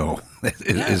 and go.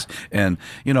 And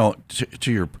you know,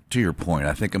 to your point,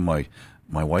 I think of my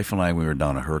wife and I. We were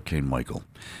down at Hurricane Michael,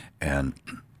 and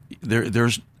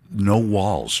there's no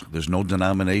walls. There's no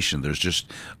denomination. There's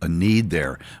just a need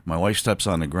there. My wife steps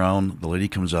on the ground. The lady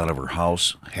comes out of her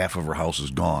house. Half of her house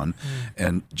is gone,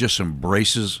 and just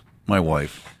embraces my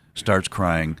wife, starts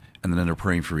crying, and then they're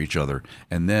praying for each other.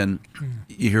 And then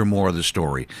you hear more of the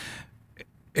story.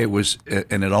 It was,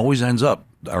 and it always ends up,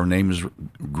 our name is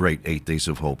great, 8 Days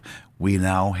of Hope. We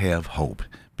now have hope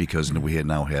because we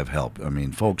now have help. I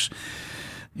mean, folks,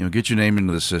 you know, get your name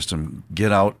into the system,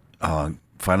 get out, find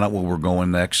out where we're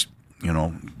going next, you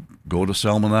know, go to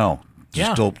Selma now.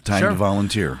 Just still time to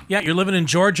volunteer. Yeah, you're living in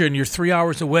Georgia and you're 3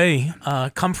 hours away.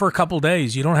 Come for a couple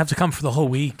days. You don't have to come for the whole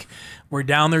week. We're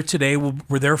down there today.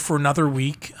 We're there for another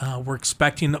week. We're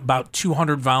expecting about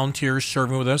 200 volunteers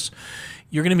serving with us.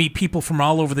 You're going to meet people from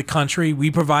all over the country.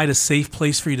 We provide a safe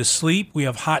place for you to sleep. We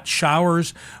have hot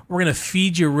showers. We're going to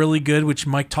feed you really good, which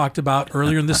Mike talked about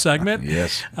earlier in the segment.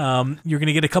 Yes. You're going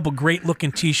to get a couple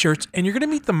great-looking T-shirts, and you're going to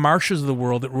meet the Marshas of the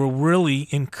world that will really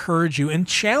encourage you and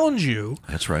challenge you.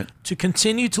 That's right. To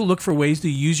continue to look for ways to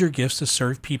use your gifts to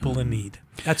serve people in need.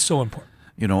 That's so important.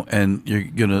 You know, and you're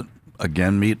going to,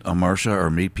 again, meet a Marsha or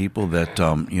meet people that,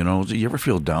 you know, you ever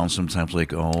feel down sometimes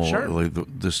like, like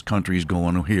this country's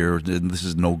going here, and this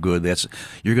is no good.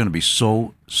 You're going to be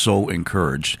so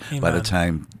encouraged by the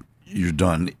time you're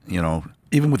done, you know.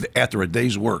 Even after a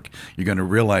day's work, you're going to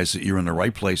realize that you're in the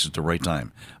right place at the right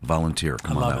time. Volunteer.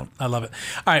 Come on out. I love it.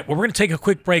 All right, well, we're going to take a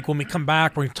quick break. When we come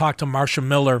back, we're going to talk to Marsha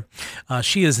Miller.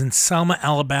 She is in Selma,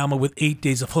 Alabama with 8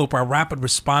 Days of Hope, our rapid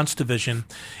response division,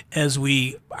 as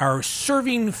we are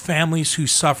serving families who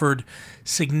suffered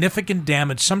significant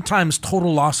damage, sometimes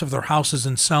total loss of their houses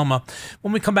in Selma.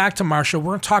 When we come back to Marsha,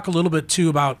 we're going to talk a little bit, too,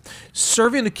 about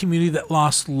serving a community that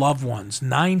lost loved ones.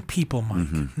 9 people,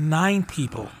 Mike. 9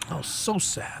 people. Oh, so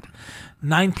sad.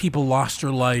 9 people lost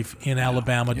their life in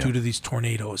Alabama due to these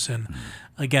tornadoes. And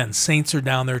again, saints are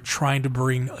down there trying to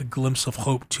bring a glimpse of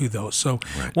hope to those. So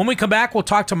when we come back, we'll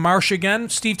talk to Marsha again.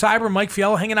 Steve Tiber, Mike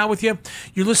Fiala hanging out with you.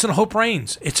 You're listening to Hope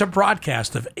Reigns. It's a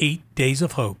broadcast of 8 Days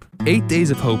of Hope. 8 Days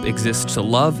of Hope exists to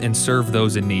love and serve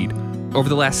those in need. Over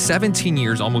the last 17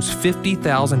 years, almost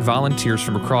 50,000 volunteers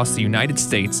from across the United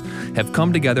States have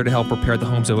come together to help repair the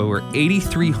homes of over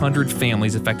 8,300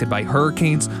 families affected by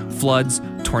hurricanes, floods,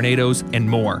 tornadoes, and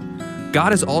more.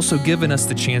 God has also given us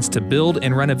the chance to build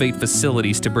and renovate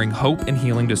facilities to bring hope and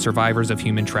healing to survivors of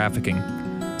human trafficking.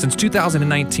 Since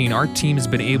 2019, our team has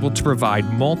been able to provide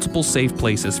multiple safe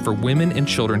places for women and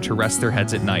children to rest their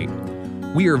heads at night.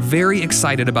 We are very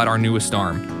excited about our newest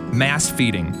arm, mass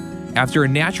feeding. After a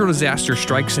natural disaster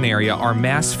strikes an area, our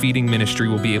mass feeding ministry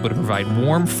will be able to provide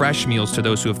warm, fresh meals to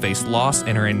those who have faced loss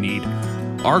and are in need.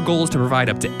 Our goal is to provide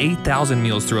up to 8,000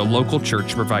 meals through a local church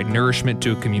to provide nourishment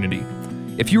to a community.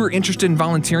 If you are interested in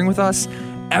volunteering with us,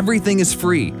 everything is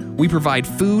free. We provide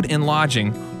food and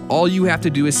lodging. All you have to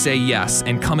do is say yes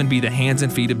and come and be the hands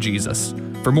and feet of Jesus.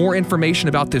 For more information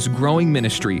about this growing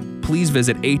ministry, please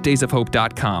visit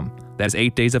 8daysofhope.com. That is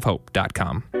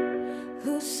 8daysofhope.com.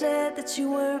 Who said said that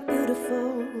you weren't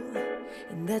beautiful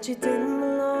and that you didn't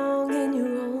belong in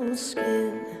your own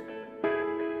skin?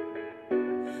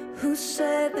 Who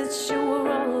said that you were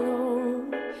all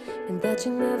alone and that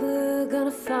you're never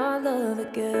gonna find love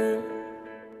again?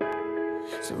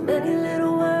 So many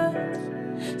little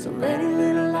words, so many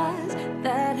little lies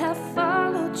that have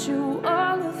followed you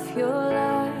all of your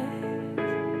life.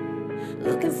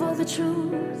 Looking for the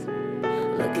truth,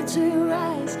 look into your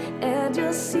eyes, and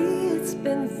you'll see it's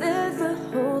been there the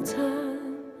whole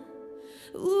time.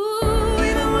 Ooh,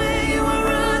 even when you were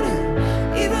running,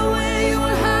 even when you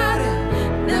were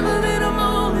hiding, never been a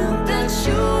moment that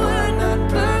you were not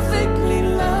perfectly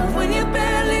loved. When you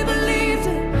barely believed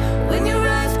it, when your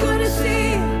eyes couldn't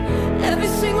see it, every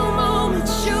single moment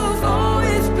you've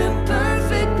always been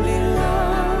perfectly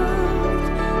loved.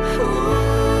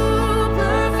 Ooh,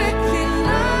 perfectly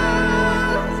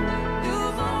loved.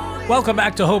 You've always. Welcome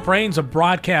back to Hope Reigns, a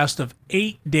broadcast of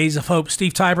 8 Days of Hope.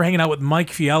 Steve Tiber hanging out with Mike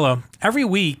Fiala. Every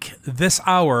week, this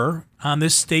hour on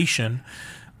this station,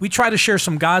 we try to share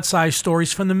some God-sized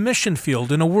stories from the mission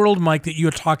field in a world, Mike, that you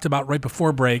had talked about right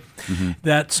before break,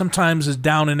 that sometimes is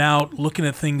down and out, looking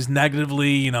at things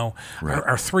negatively, you know,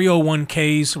 our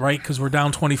 301ks, right, because we're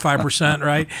down 25%,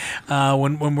 right?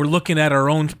 When we're looking at our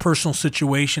own personal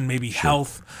situation, maybe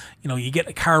health, you know, you get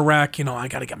in a car wreck, you know, I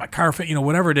got to get my car fit, you know,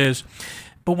 whatever it is.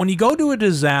 But when you go to a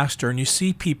disaster and you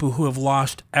see people who have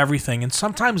lost everything, and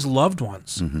sometimes loved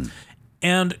ones,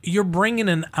 and you're bringing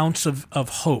an ounce of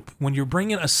hope, when you're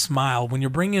bringing a smile, when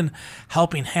you're bringing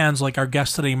helping hands like our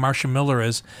guest today, Marsha Miller,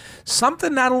 is,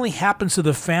 something not only happens to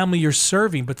the family you're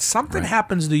serving, but something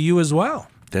happens to you as well.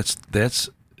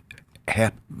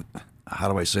 How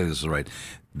do I say this right?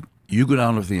 You go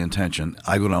down with the intention,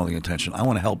 I go down with the intention. I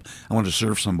want to help, I want to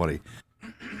serve somebody.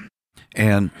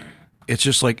 And it's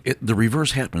just like the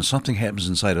reverse happens. Something happens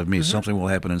inside of me. Something will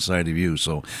happen inside of you.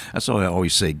 So that's why I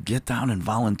always say, get down and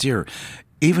volunteer.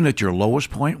 Even at your lowest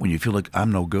point, when you feel like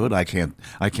I'm no good, I can't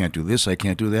do this, I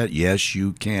can't do that. Yes,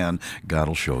 you can. God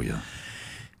will show you.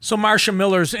 So Marsha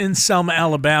Miller's in Selma,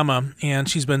 Alabama, and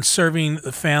she's been serving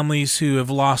the families who have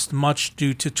lost much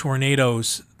due to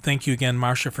tornadoes. Thank you again,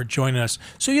 Marsha, for joining us.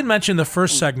 So you mentioned the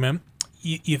first segment.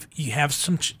 You've had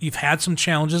some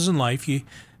challenges in life.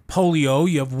 Polio,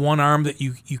 you have one arm that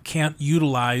you can't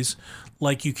utilize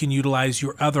like you can utilize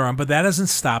your other arm, but that hasn't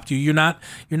stopped you. You're not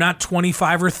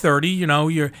 25 or 30. You know,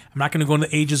 I'm not going to go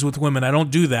into ages with women. I don't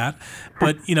do that.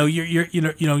 But you know,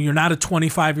 you're not a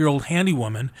 25-year-old handy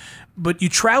woman. But you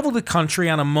travel the country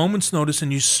on a moment's notice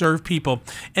and you serve people.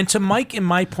 And to Mike and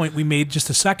my point we made just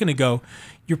a second ago,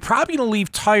 you're probably going to leave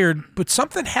tired, but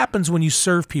something happens when you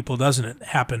serve people, doesn't it?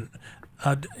 Happen.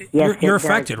 Yes, you're it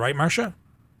affected, does. right, Marsha?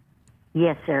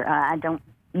 Yes, sir.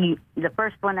 The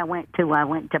first one I went to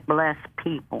bless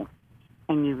people,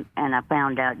 and I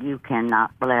found out you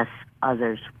cannot bless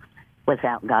others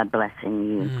without God blessing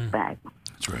you back.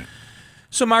 That's right.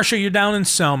 So, Marsha, you're down in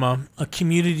Selma, a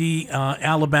community,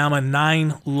 Alabama.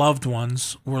 9 loved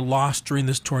ones were lost during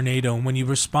this tornado. And when you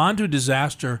respond to a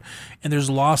disaster and there's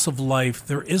loss of life,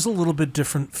 there is a little bit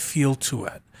different feel to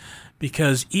it.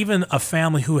 Because even a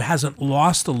family who hasn't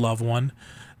lost a loved one,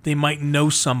 they might know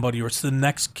somebody, or it's the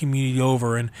next community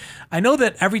over. And I know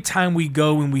that every time we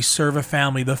go and we serve a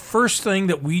family, the first thing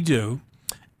that we do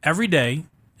every day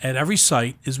at every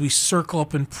site is we circle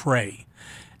up and pray.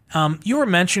 You were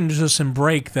mentioning to us in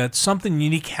break that something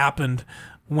unique happened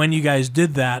when you guys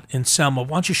did that in Selma.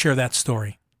 Why don't you share that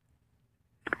story?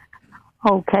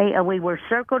 Okay, we were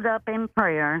circled up in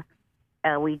prayer.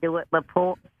 We do it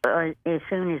before, as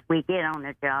soon as we get on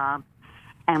the job,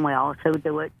 and we also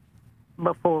do it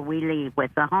before we leave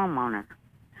with the homeowner.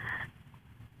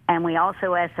 And we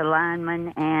also asked the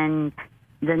lineman and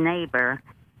the neighbor,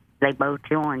 they both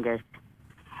joined us.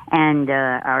 And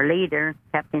our leader,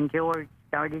 Captain George,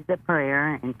 started the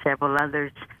prayer, and several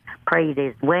others prayed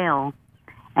as well.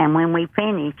 And when we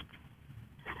finished,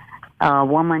 a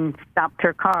woman stopped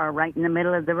her car right in the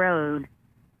middle of the road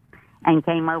and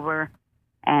came over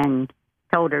and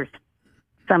told her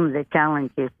some of the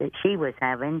challenges that she was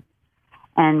having.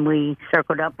 And we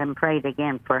circled up and prayed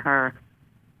again for her.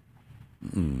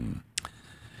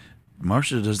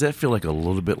 Marsha, does that feel like a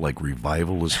little bit like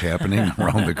revival is happening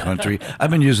around the country?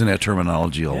 I've been using that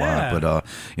terminology a lot, but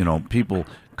people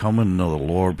coming to know the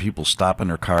Lord, people stopping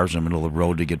their cars in the middle of the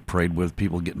road to get prayed with,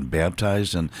 people getting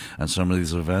baptized and some of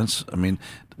these events. I mean,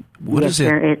 what is it?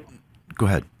 Sir, Go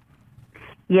ahead.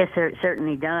 Yes, sir, it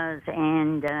certainly does.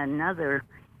 And another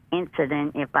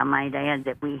incident, if I might add,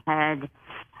 that we had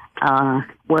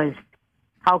was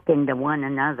talking to one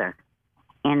another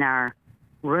in our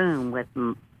room with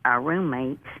our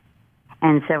roommates,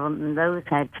 And several of those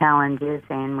had challenges,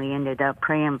 and we ended up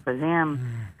praying for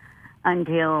them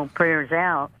until prayer's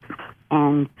out.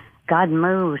 And God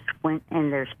moves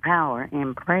and there's power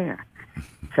in prayer.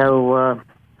 So,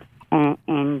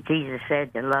 and Jesus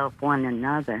said to love one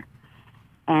another.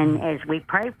 And as we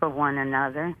pray for one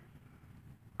another,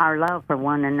 our love for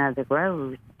one another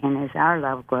grows. And as our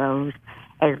love grows,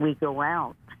 as we go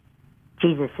out,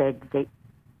 Jesus said that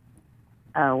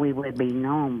we would be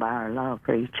known by our love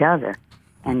for each other.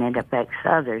 And it affects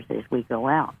others as we go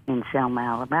out in Selma,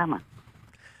 Alabama.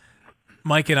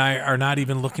 Mike and I are not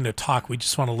even looking to talk. We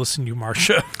just want to listen to you,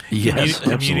 Marsha. Yes,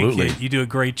 absolutely. You do a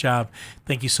great job.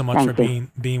 Thank you so much for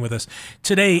being with us.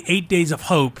 Today, 8 Days of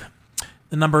Hope.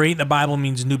 The number 8 in the Bible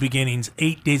means new beginnings.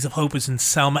 8 Days of Hope is in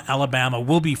Selma, Alabama.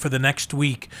 Will be for the next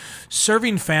week,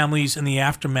 serving families in the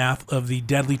aftermath of the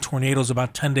deadly tornadoes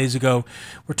about 10 days ago.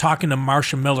 We're talking to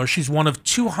Marsha Miller. She's one of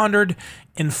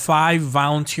 205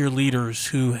 volunteer leaders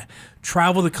who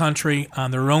travel the country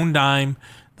on their own dime,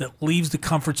 that leaves the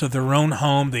comforts of their own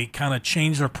home. They kind of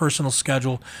change their personal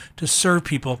schedule to serve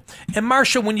people. And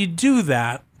Marsha, when you do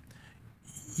that,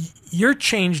 you're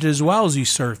changed as well as you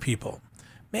serve people.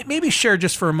 Maybe share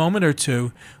just for a moment or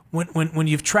two, when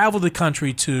you've traveled the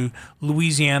country to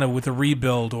Louisiana with a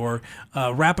rebuild or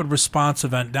a rapid response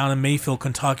event down in Mayfield,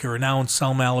 Kentucky, or now in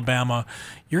Selma, Alabama,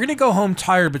 you're going to go home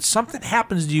tired, but something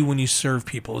happens to you when you serve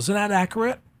people. Isn't that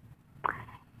accurate?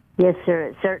 Yes, sir.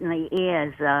 It certainly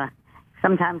is.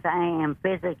 Sometimes I am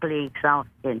physically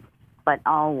exhausted, but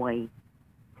always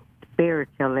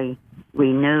spiritually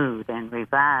renewed and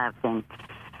revived, and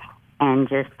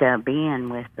just being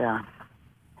with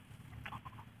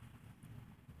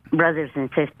brothers and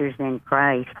sisters in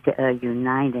Christ,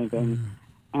 united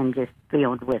and just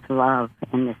filled with love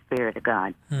in the Spirit of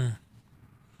God.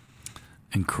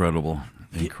 Incredible.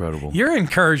 You're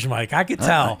encouraged, Mike. I could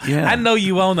tell. Yeah. I know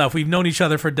you well enough. We've known each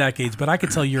other for decades, but I could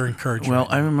tell you're encouraged. Well,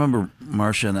 I remember,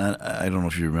 Marsha, and I don't know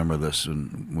if you remember this,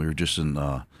 and we were just in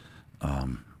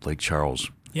Lake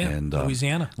Charles. And,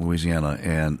 Louisiana.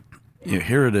 And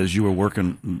here it is. You were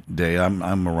working day.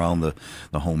 I'm around the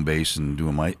home base and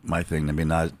doing my thing. I mean,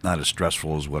 not as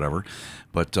stressful as whatever,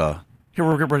 but here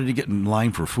we're ready to get in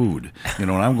line for food. And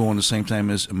I'm going the same time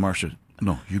as Marsha.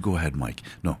 No, you go ahead, Mike.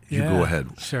 No, you go ahead.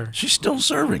 Sure. She's still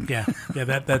serving. Yeah.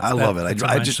 That's I love it.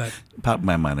 I just popped in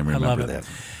my mind. I remember that.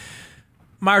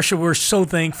 Marsha, we're so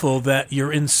thankful that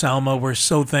you're in Selma. We're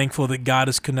so thankful that God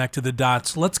has connected the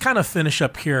dots. Let's kind of finish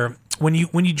up here. When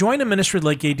you join a ministry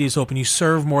like 8 Days Hope and you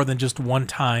serve more than just one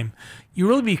time, you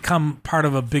really become part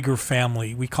of a bigger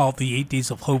family. We call it the 8 Days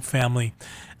of Hope family.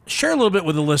 Share a little bit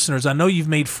with the listeners. I know you've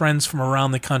made friends from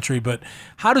around the country, but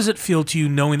how does it feel to you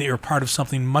knowing that you're part of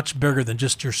something much bigger than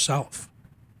just yourself?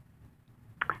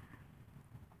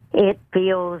 It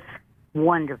feels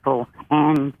wonderful.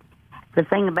 And the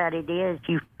thing about it is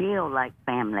you feel like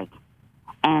family.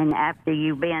 And after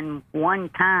you've been one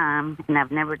time, and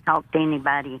I've never talked to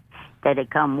anybody that had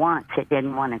come once that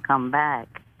didn't want to come back,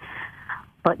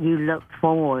 but you look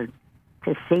forward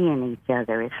to seeing each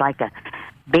other. It's like a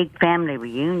big family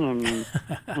reunion,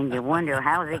 and you wonder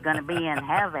how is it going to be in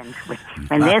heaven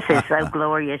when this is so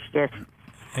glorious, just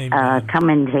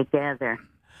coming together.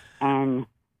 And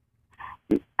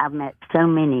I've met so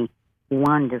many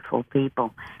wonderful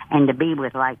people, and to be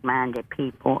with like-minded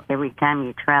people every time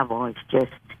you travel, it's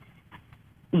just,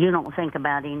 you don't think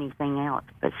about anything else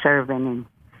but serving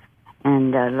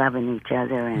and loving each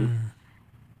other and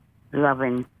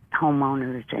loving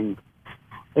homeowners, and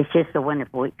it's just a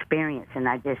wonderful experience. And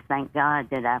I just thank God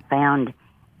that I found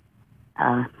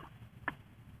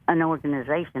an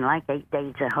organization like 8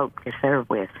 Days of Hope to serve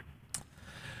with.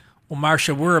 Well,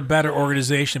 Marsha, we're a better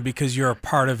organization because you're a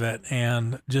part of it.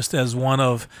 And just as one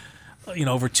of,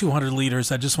 over 200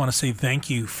 leaders, I just want to say thank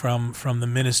you from the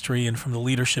ministry and from the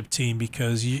leadership team,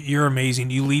 because you're amazing.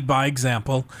 You lead by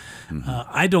example.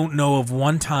 I don't know of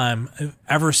one time I've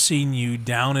ever seen you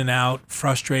down and out,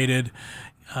 frustrated,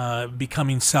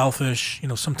 becoming selfish.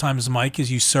 Sometimes, Mike,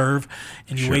 as you serve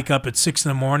and you wake up at 6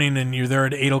 a.m. and you're there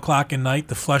at 8 o'clock at night,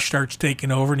 the flesh starts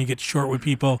taking over and you get short with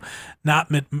people. Not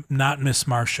Miss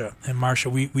Marsha. And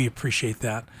Marsha, we appreciate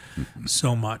that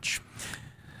so much.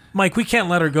 Mike, we can't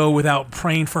let her go without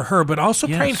praying for her, but also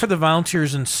praying for the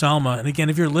volunteers in Selma. And again,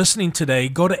 if you're listening today,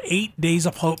 go to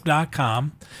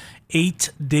 8daysofhope.com.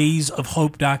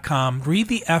 8daysofhope.com. Read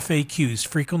the FAQs,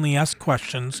 frequently asked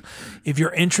questions. If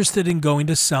you're interested in going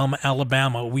to Selma,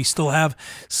 Alabama, we still have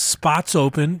spots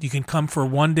open. You can come for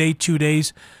 1 day, 2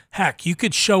 days. Heck, you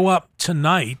could show up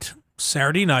tonight,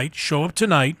 Saturday night, show up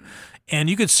tonight, and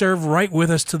you could serve right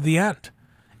with us to the end.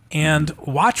 And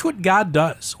watch what God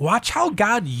does. Watch how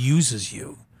God uses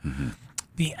you.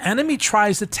 the enemy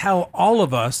tries to tell all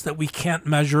of us that we can't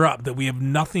measure up, that we have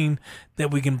nothing that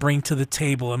we can bring to the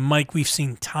table. And Mike, we've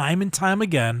seen time and time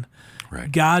again,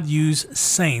 God use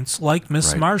saints like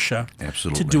Miss Marsha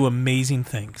Absolutely. to do amazing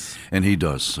things. And he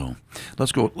does. So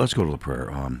let's go to the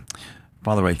prayer.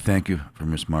 Father, I thank you for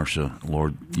Miss Marsha.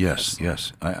 Lord, yes.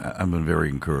 I've been very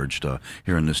encouraged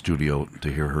here in the studio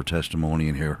to hear her testimony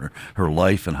and hear her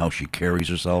life and how she carries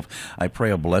herself. I pray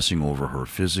a blessing over her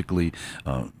physically,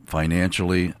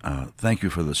 financially. Thank you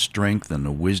for the strength and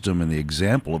the wisdom and the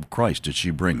example of Christ that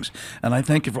she brings. And I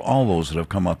thank you for all those that have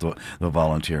come out to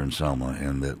volunteer in Selma,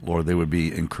 and that, Lord, they would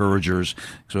be encouragers,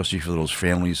 especially for those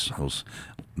families, those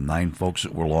 9 folks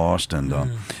that were lost, and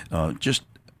just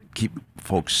keep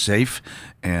folks safe.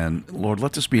 And Lord,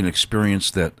 let this be an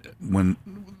experience that when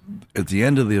at the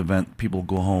end of the event people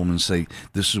go home and say,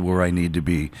 this is where I need to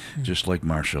be, just like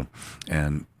Marsha,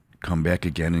 and come back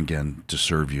again and again to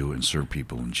serve you and serve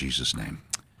people in Jesus' name.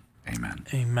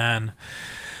 Amen.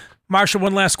 Marsha,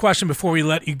 one last question before we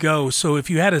let you go. So if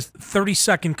you had a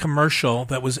 30-second commercial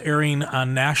that was airing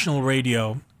on national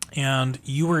radio and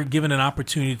you were given an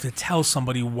opportunity to tell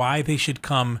somebody why they should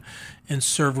come and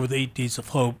serve with 8 Days of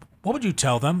Hope, what would you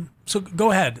tell them? So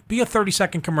go ahead, be a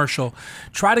 30-second commercial.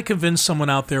 Try to convince someone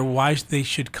out there why they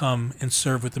should come and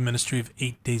serve with the ministry of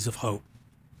 8 Days of Hope.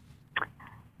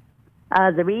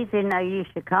 The reason you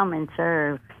should come and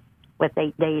serve with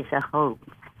 8 Days of Hope,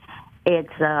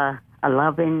 it's a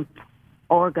loving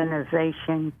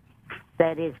organization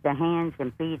that is the hands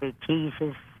and feet of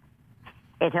Jesus.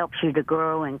 It helps you to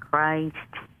grow in Christ,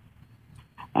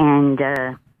 and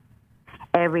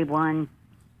everyone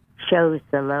shows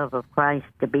the love of Christ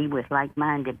to be with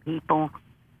like-minded people,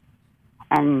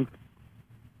 and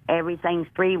everything's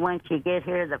free once you get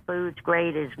here. The food's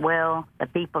great as well. The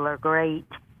people are great.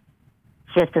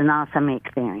 It's just an awesome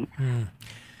experience.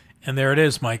 And there it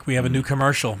is, Mike. We have a new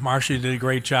commercial. Marsha did a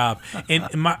great job. And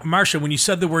Marsha, when you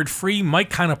said the word free,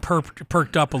 Mike kind of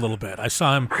perked up a little bit. I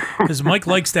saw him, because Mike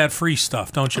likes that free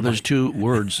stuff, don't you, Mike? There's 2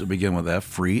 words that begin with F,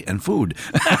 free and food,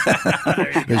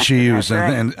 that she used,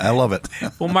 and I love it.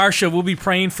 Well, Marsha, we'll be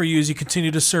praying for you as you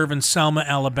continue to serve in Selma,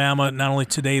 Alabama, not only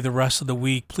today, the rest of the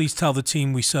week. Please tell the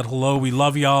team we said hello. We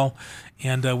love y'all,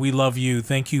 and we love you.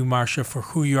 Thank you, Marsha, for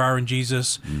who you are in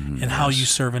Jesus and how you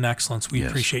serve in excellence. We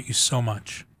appreciate you so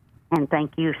much. And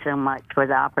thank you so much for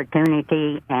the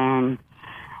opportunity and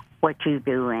what you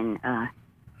do, and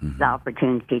the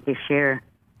opportunity to share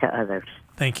to others.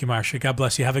 Thank you, Marsha. God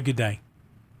bless you. Have a good day.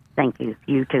 Thank you.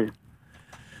 You too.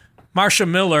 Marsha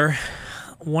Miller,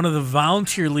 one of the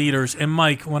volunteer leaders. And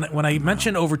Mike, when I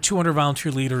mentioned over 200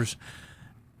 volunteer leaders,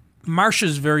 Marsha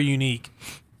is very unique.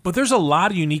 But there's a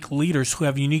lot of unique leaders who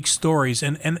have unique stories.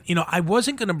 And you know, I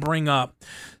wasn't going to bring up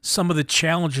some of the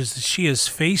challenges that she has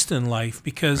faced in life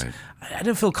because I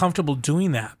didn't feel comfortable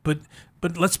doing that. But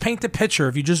let's paint the picture.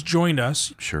 If you just joined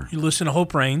us, you listen to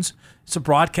Hope Reigns. It's a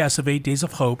broadcast of 8 Days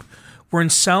of Hope. We're in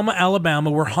Selma,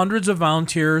 Alabama, where hundreds of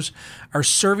volunteers are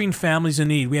serving families in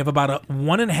need. We have about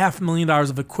 $1.5 million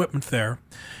of equipment there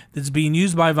that's being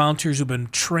used by volunteers who've been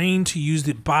trained to use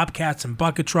the bobcats and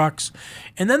bucket trucks.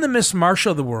 And then the Miss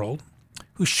Marsha of the world,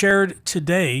 who shared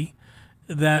today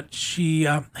that she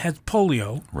has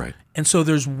polio. Right. And so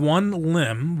there's one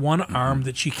limb, one arm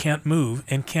that she can't move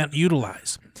and can't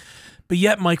utilize. But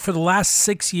yet, Mike, for the last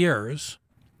 6 years,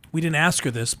 we didn't ask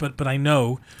her this, but I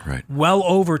know, well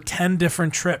over 10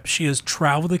 different trips she has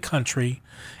traveled the country.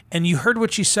 And you heard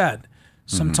what she said.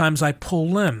 Sometimes I pull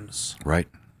limbs. Right.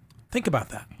 Think about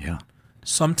that. Yeah.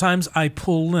 Sometimes I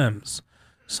pull limbs.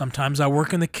 Sometimes I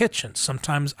work in the kitchen.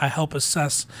 Sometimes I help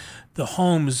assess the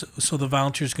homes so the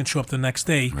volunteers can show up the next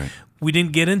day. Right. We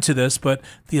didn't get into this, but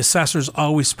the assessors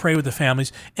always pray with the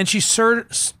families. And she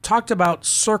talked about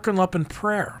circling up in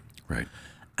prayer. Right.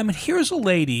 I mean, here's a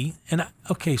lady, and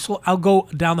okay, so I'll go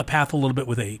down the path a little bit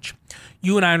with age.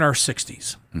 You and I in our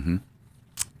 60s.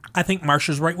 I think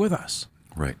Marsha's right with us.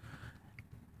 Right.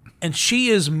 And she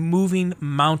is moving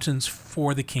mountains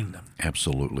for the kingdom.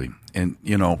 Absolutely. And,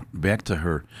 you know, back to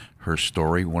her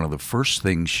story, one of the first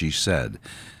things she said,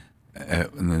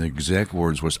 and the exact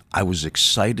words was, I was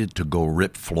excited to go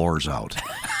rip floors out.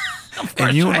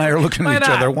 And you and I are looking at each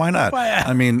other. Why not?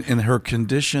 I mean, in her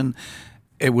condition,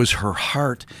 it was her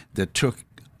heart that took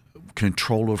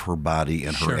control of her body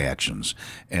and her actions.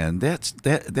 And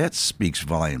that speaks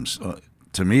volumes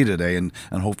to me today, and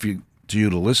hopefully to you,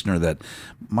 the listener, that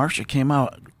Marsha came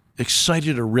out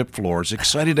excited to rip floors,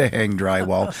 excited to hang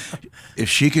drywall. If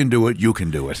she can do it, you can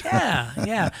do it.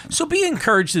 Yeah. So be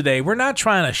encouraged today. We're not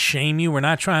trying to shame you. We're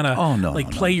not trying to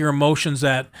play your emotions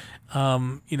that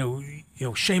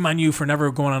shame on you for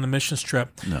never going on a missions trip.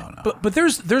 No. But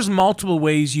there's multiple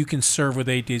ways you can serve with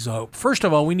 8 Days of Hope. First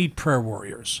of all, we need prayer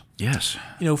warriors. Yes.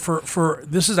 For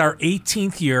this is our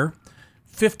 18th year.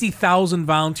 50,000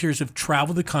 volunteers have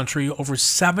traveled the country, over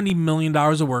 $70 million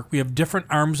of work. We have different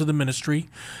arms of the ministry.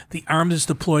 The arm that's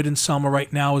deployed in Selma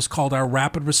right now is called our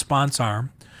Rapid Response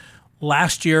Arm.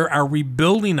 Last year, our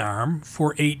rebuilding arm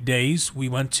for 8 days, we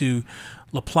went to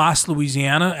Laplace,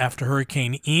 Louisiana after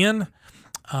Hurricane Ian.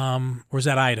 Or is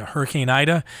that Ida? Hurricane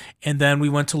Ida. And then we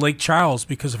went to Lake Charles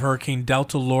because of Hurricane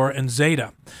Delta, Laura, and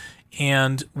Zeta.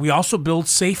 And we also build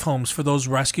safe homes for those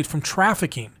rescued from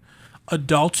trafficking.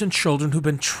 Adults and children who've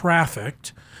been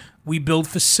trafficked. We build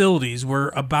facilities. We're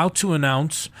about to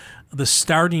announce the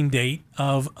starting date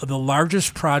of the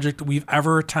largest project we've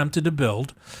ever attempted to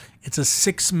build. It's a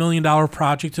 $6 million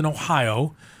project in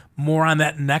Ohio. More on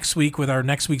that next week with our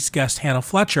next week's guest, Hannah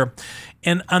Fletcher.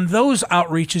 And on those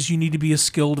outreaches, you need to be a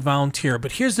skilled volunteer.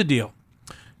 But here's the deal.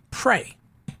 Pray.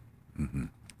 Mm-hmm.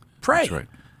 Pray. That's right.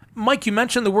 Mike, you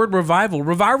mentioned the word revival.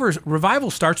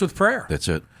 Revival starts with prayer. That's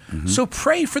it. Mm-hmm. So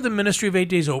pray for the ministry of 8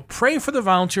 Days of Hope. Pray for the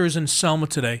volunteers in Selma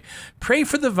today. Pray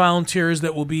for the volunteers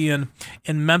that will be in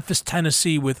Memphis,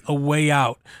 Tennessee with A Way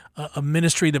Out, a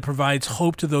ministry that provides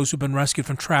hope to those who've been rescued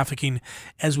from trafficking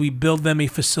as we build them a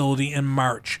facility in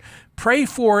March. Pray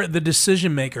for the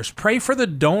decision makers. Pray for the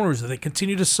donors that they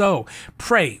continue to sow.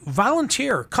 Pray.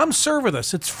 Volunteer. Come serve with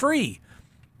us. It's free.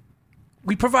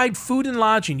 We provide food and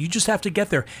lodging. You just have to get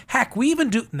there. Heck,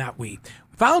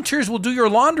 volunteers will do your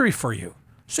laundry for you.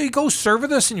 So you go serve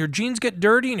with us and your jeans get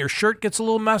dirty and your shirt gets a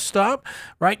little messed up,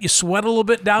 right? You sweat a little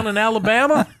bit down in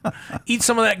Alabama. Eat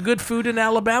some of that good food in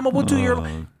Alabama. We'll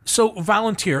do So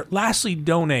volunteer. Lastly,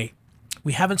 donate.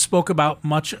 We haven't spoke about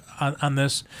much on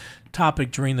this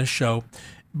topic during the show,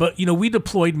 but, we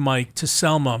deployed Mike to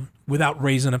Selma without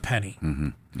raising a penny. Mm-hmm.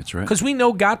 That's right. Because we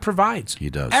know God provides. He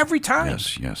does. Every time.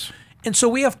 Yes. And so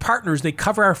we have partners. They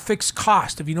cover our fixed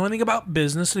cost. If you know anything about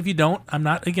business, and if you don't, I'm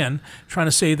not, again, trying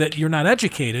to say that you're not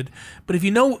educated. But if you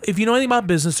know anything about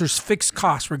business, there's fixed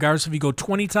costs, regardless if you go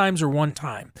 20 times or one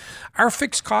time. Our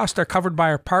fixed costs are covered by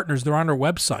our partners. They're on our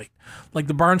website, like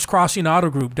the Barnes Crossing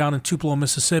Auto Group down in Tupelo,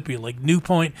 Mississippi, like New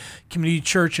Point Community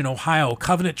Church in Ohio,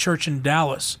 Covenant Church in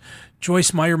Dallas,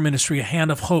 Joyce Meyer Ministry, A Hand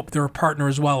of Hope, they're a partner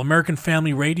as well, American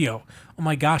Family Radio. Oh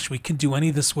my gosh, we can do any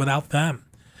of this without them.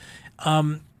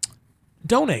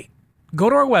 Donate.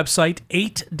 Go to our website,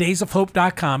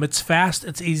 8daysofhope.com. It's fast,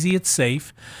 it's easy, it's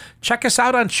safe. Check us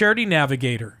out on Charity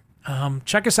Navigator.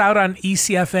 Check us out on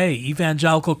ECFA,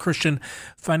 Evangelical Christian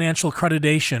Financial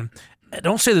Accreditation. I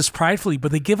don't say this pridefully,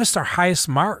 but they give us our highest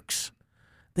marks.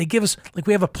 They give us,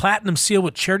 we have a platinum seal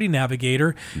with Charity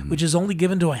Navigator, which is only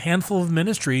given to a handful of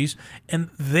ministries, and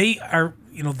they are,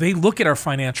 they look at our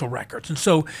financial records. And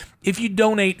so if you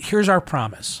donate, here's our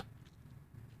promise.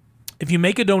 If you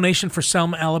make a donation for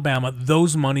Selma, Alabama,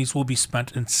 those monies will be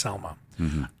spent in Selma.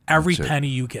 Mm-hmm. Every penny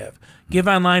you give. Give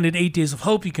online at 8 Days of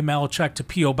Hope. You can mail a check to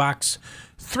P.O. Box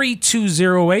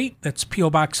 3208. That's P.O.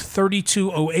 Box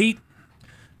 3208.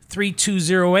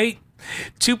 3208.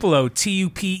 Tupelo,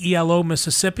 Tupelo,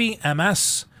 Mississippi,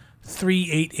 MS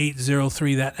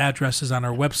 38803. That address is on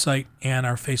our website and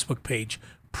our Facebook page.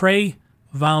 Pray,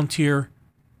 volunteer,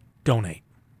 donate.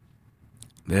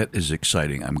 That is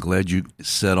exciting. I'm glad you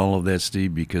said all of that,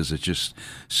 Steve, because it's just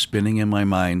spinning in my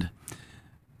mind.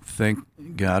 Thank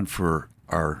God for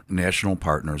our national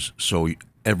partners. So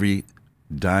every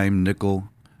dime, nickel,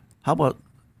 how about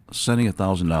sending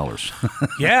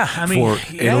 $1,000? Yeah, I mean,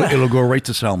 it'll go right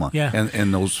to Selma. Yeah.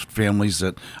 and those families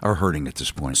that are hurting at this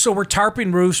point. So we're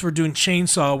tarping roofs. We're doing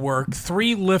chainsaw work.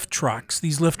 3 lift trucks.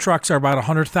 These lift trucks are about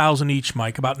 $100,000 each,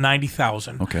 Mike. About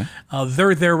 $90,000. Okay.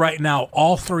 They're there right now.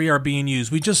 All 3 are being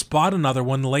used. We just bought another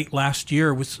one late last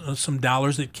year with some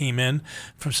dollars that came in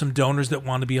from some donors that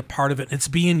want to be a part of it. It's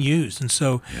being used, and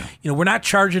so we're not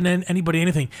charging anybody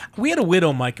anything. We had a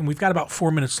widow, Mike, and we've got about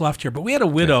 4 minutes left here. But we had a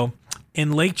widow.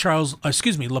 In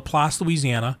Laplace,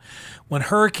 Louisiana, when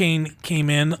hurricane came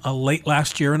in late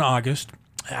last year in August,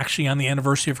 actually on the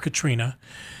anniversary of Katrina,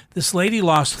 this lady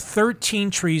lost 13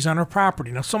 trees on her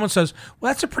property. Now, someone says, well,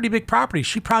 that's a pretty big property.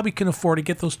 She probably can afford to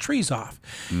get those trees off.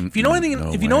 If you know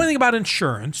anything about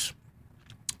insurance,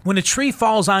 when a tree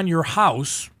falls on your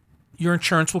house, your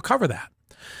insurance will cover that.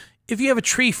 If you have a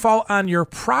tree fall on your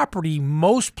property,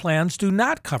 most plans do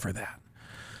not cover that.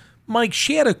 Mike,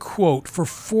 she had a quote for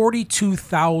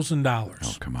 $42,000.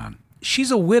 Oh, come on.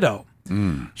 She's a widow.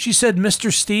 She said,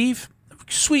 Mr. Steve,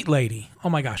 sweet lady. Oh,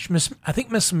 my gosh. I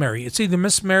think Miss Mary. It's either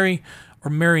Miss Mary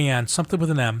or Marianne, something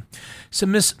with an M. Said,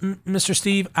 Mr.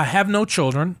 Steve, I have no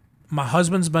children. My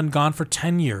husband's been gone for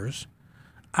 10 years.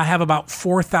 I have about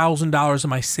 $4,000 in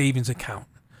my savings account.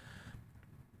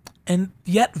 And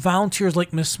yet volunteers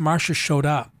like Miss Marsha showed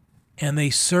up, and they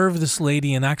served this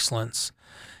lady in excellence.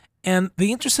 And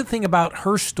the interesting thing about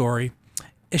her story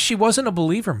is she wasn't a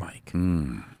believer, Mike.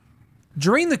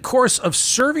 During the course of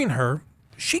serving her,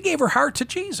 she gave her heart to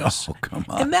Jesus. Oh, come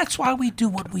on. And that's why we do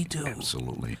what we do.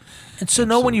 Absolutely. And so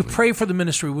know when you pray for the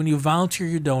ministry, when you volunteer,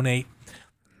 you donate,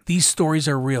 these stories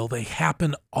are real. They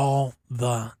happen all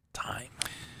the time.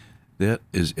 That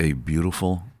is a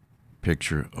beautiful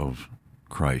picture of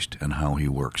Christ and how he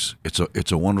works.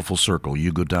 It's a wonderful circle.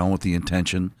 You go down with the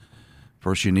intention.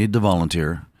 First, you need to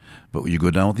volunteer, but when you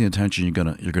go down with the intention,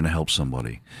 you're gonna help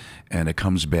somebody, and it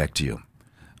comes back to you.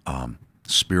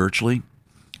 Spiritually,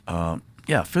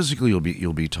 physically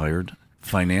you'll be tired.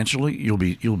 Financially, you'll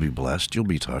be blessed. You'll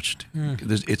be touched.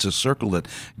 It's a circle that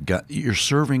you're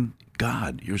serving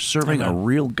God. You're serving a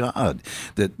real God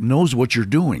that knows what you're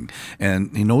doing,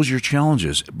 and he knows your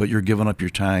challenges, but you're giving up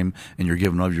your time and you're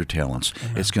giving up your talents.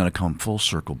 Amen. It's going to come full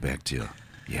circle back to you.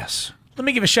 Yes. Let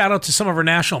me give a shout out to some of our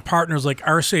national partners like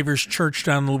Our Savior's Church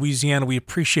down in Louisiana. We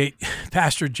appreciate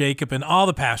Pastor Jacob and all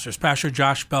the pastors, Pastor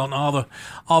Josh Belt, and all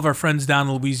of our friends down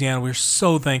in Louisiana. We're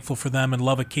so thankful for them and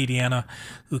love Acadiana,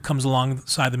 who comes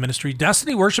alongside the ministry.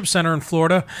 Destiny Worship Center in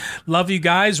Florida. Love you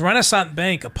guys. Renaissance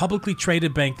Bank, a publicly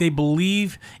traded bank. They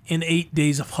believe in 8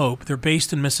 Days of Hope. They're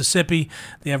based in Mississippi.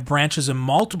 They have branches in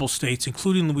multiple states,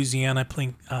 including Louisiana,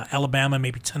 Alabama,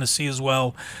 maybe Tennessee as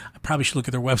well. I probably should look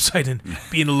at their website and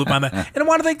be in the loop on that. And I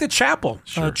want to thank the Chapel,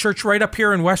 a church right up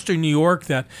here in Western New York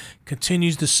that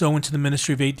continues to sow into the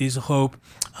ministry of 8 Days of Hope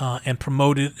and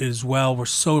promote it as well. We're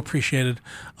so appreciated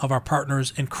of our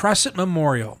partners. And Crescent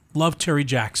Memorial, love Terry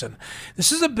Jackson.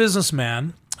 This is a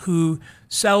businessman who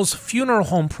sells funeral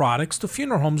home products to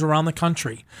funeral homes around the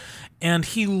country. And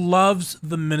he loves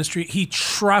the ministry. He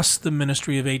trusts the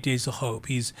ministry of 8 Days of Hope.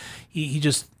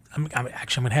 I'm going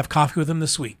to have coffee with him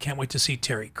this week. Can't wait to see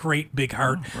Terry. Great big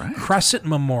heart. Right. Crescent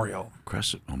Memorial.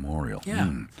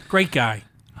 Yeah. Great guy.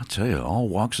 I'll tell you, all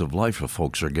walks of life of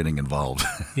folks are getting involved.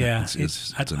 Yeah.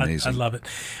 it's amazing. I love it.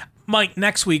 Mike,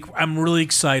 next week, I'm really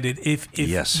excited.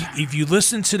 If you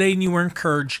listened today and you were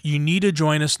encouraged, you need to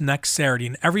join us next Saturday.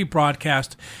 And every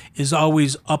broadcast is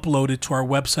always uploaded to our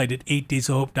website at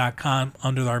 8daysofhope.com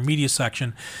under our media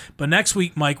section. But next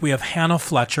week, Mike, we have Hannah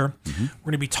Fletcher. Mm-hmm. We're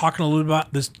going to be talking a little bit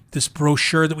about this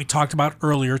brochure that we talked about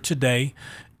earlier today.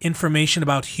 Information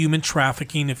about human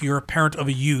trafficking if you're a parent of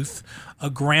a youth, a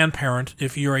grandparent,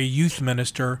 if you're a youth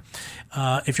minister,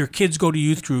 if your kids go to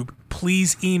youth group,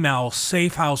 please email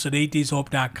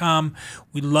safehouse@8dayshope.com.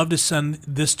 We'd love to send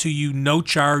this to you, no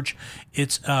charge.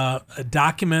 It's a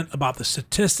document about the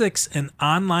statistics and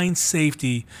online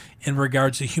safety in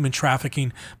regards to human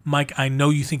trafficking. Mike, I know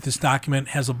you think this document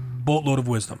has a boatload of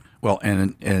wisdom. Well,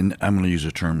 and I'm going to use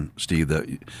a term, Steve, that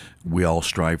we all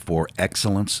strive for,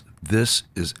 excellence. This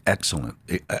is excellent.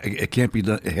 It can't be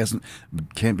done.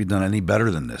 Can't be done any better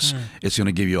than this. It's going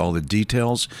to give you all the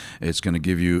details. It's going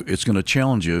to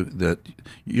challenge you that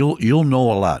you'll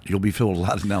know a lot. You'll be filled with a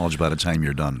lot of knowledge by the time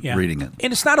you're done reading it.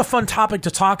 And it's not a fun topic to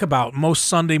talk about. Most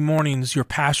Sunday mornings, your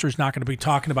pastor is not going to be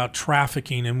talking about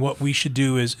trafficking and what we should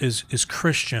do as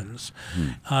Christians,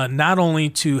 not only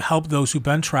to help those who've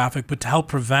been trafficked, but to help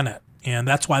prevent it. And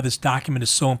that's why this document is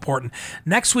so important.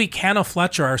 Next week, Hannah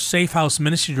Fletcher, our Safe House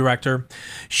Ministry Director,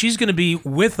 she's going to be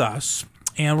with us,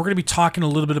 and we're going to be talking a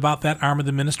little bit about that arm of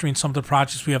the ministry and some of the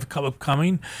projects we have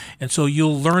upcoming. And so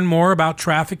you'll learn more about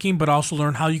trafficking, but also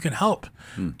learn how you can help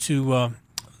to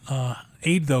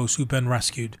aid those who've been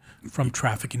rescued from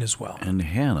trafficking as well. And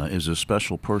Hannah is a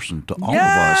special person to all of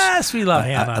us. Yes, we love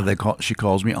Hannah. She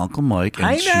calls me Uncle Mike,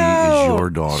 and she is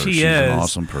your daughter. She's an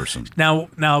awesome person. Now,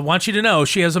 I want you to know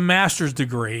she has a master's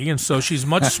degree, and so she's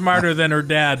much smarter than her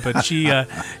dad, but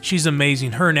she's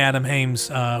amazing. Her and Adam Hames,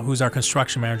 who's our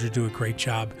construction manager, do a great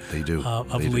job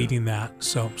of leading that.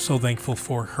 So thankful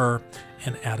for her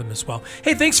and Adam as well.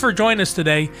 Hey, thanks for joining us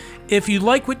today. If you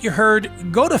like what you heard,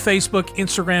 go to Facebook,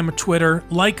 Instagram, or Twitter.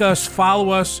 Like us,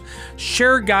 follow us,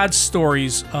 share God's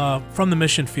stories from the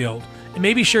mission field, and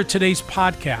maybe share today's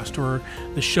podcast or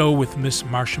the show with Miss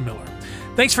Marsha Miller.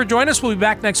 Thanks for joining us. We'll be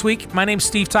back next week. My name's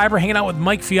Steve Tiber, hanging out with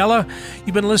Mike Fiala.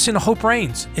 You've been listening to Hope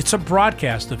Reigns. It's a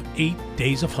broadcast of 8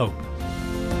 Days of Hope.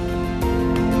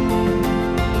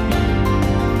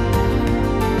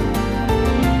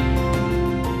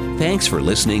 Thanks for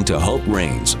listening to Hope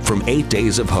Reigns from 8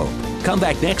 Days of Hope. Come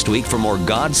back next week for more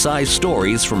God-sized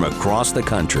stories from across the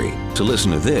country. To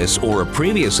listen to this or a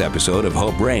previous episode of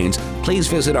Hope Reigns, please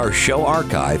visit our show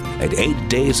archive at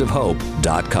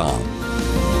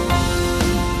 8daysofhope.com.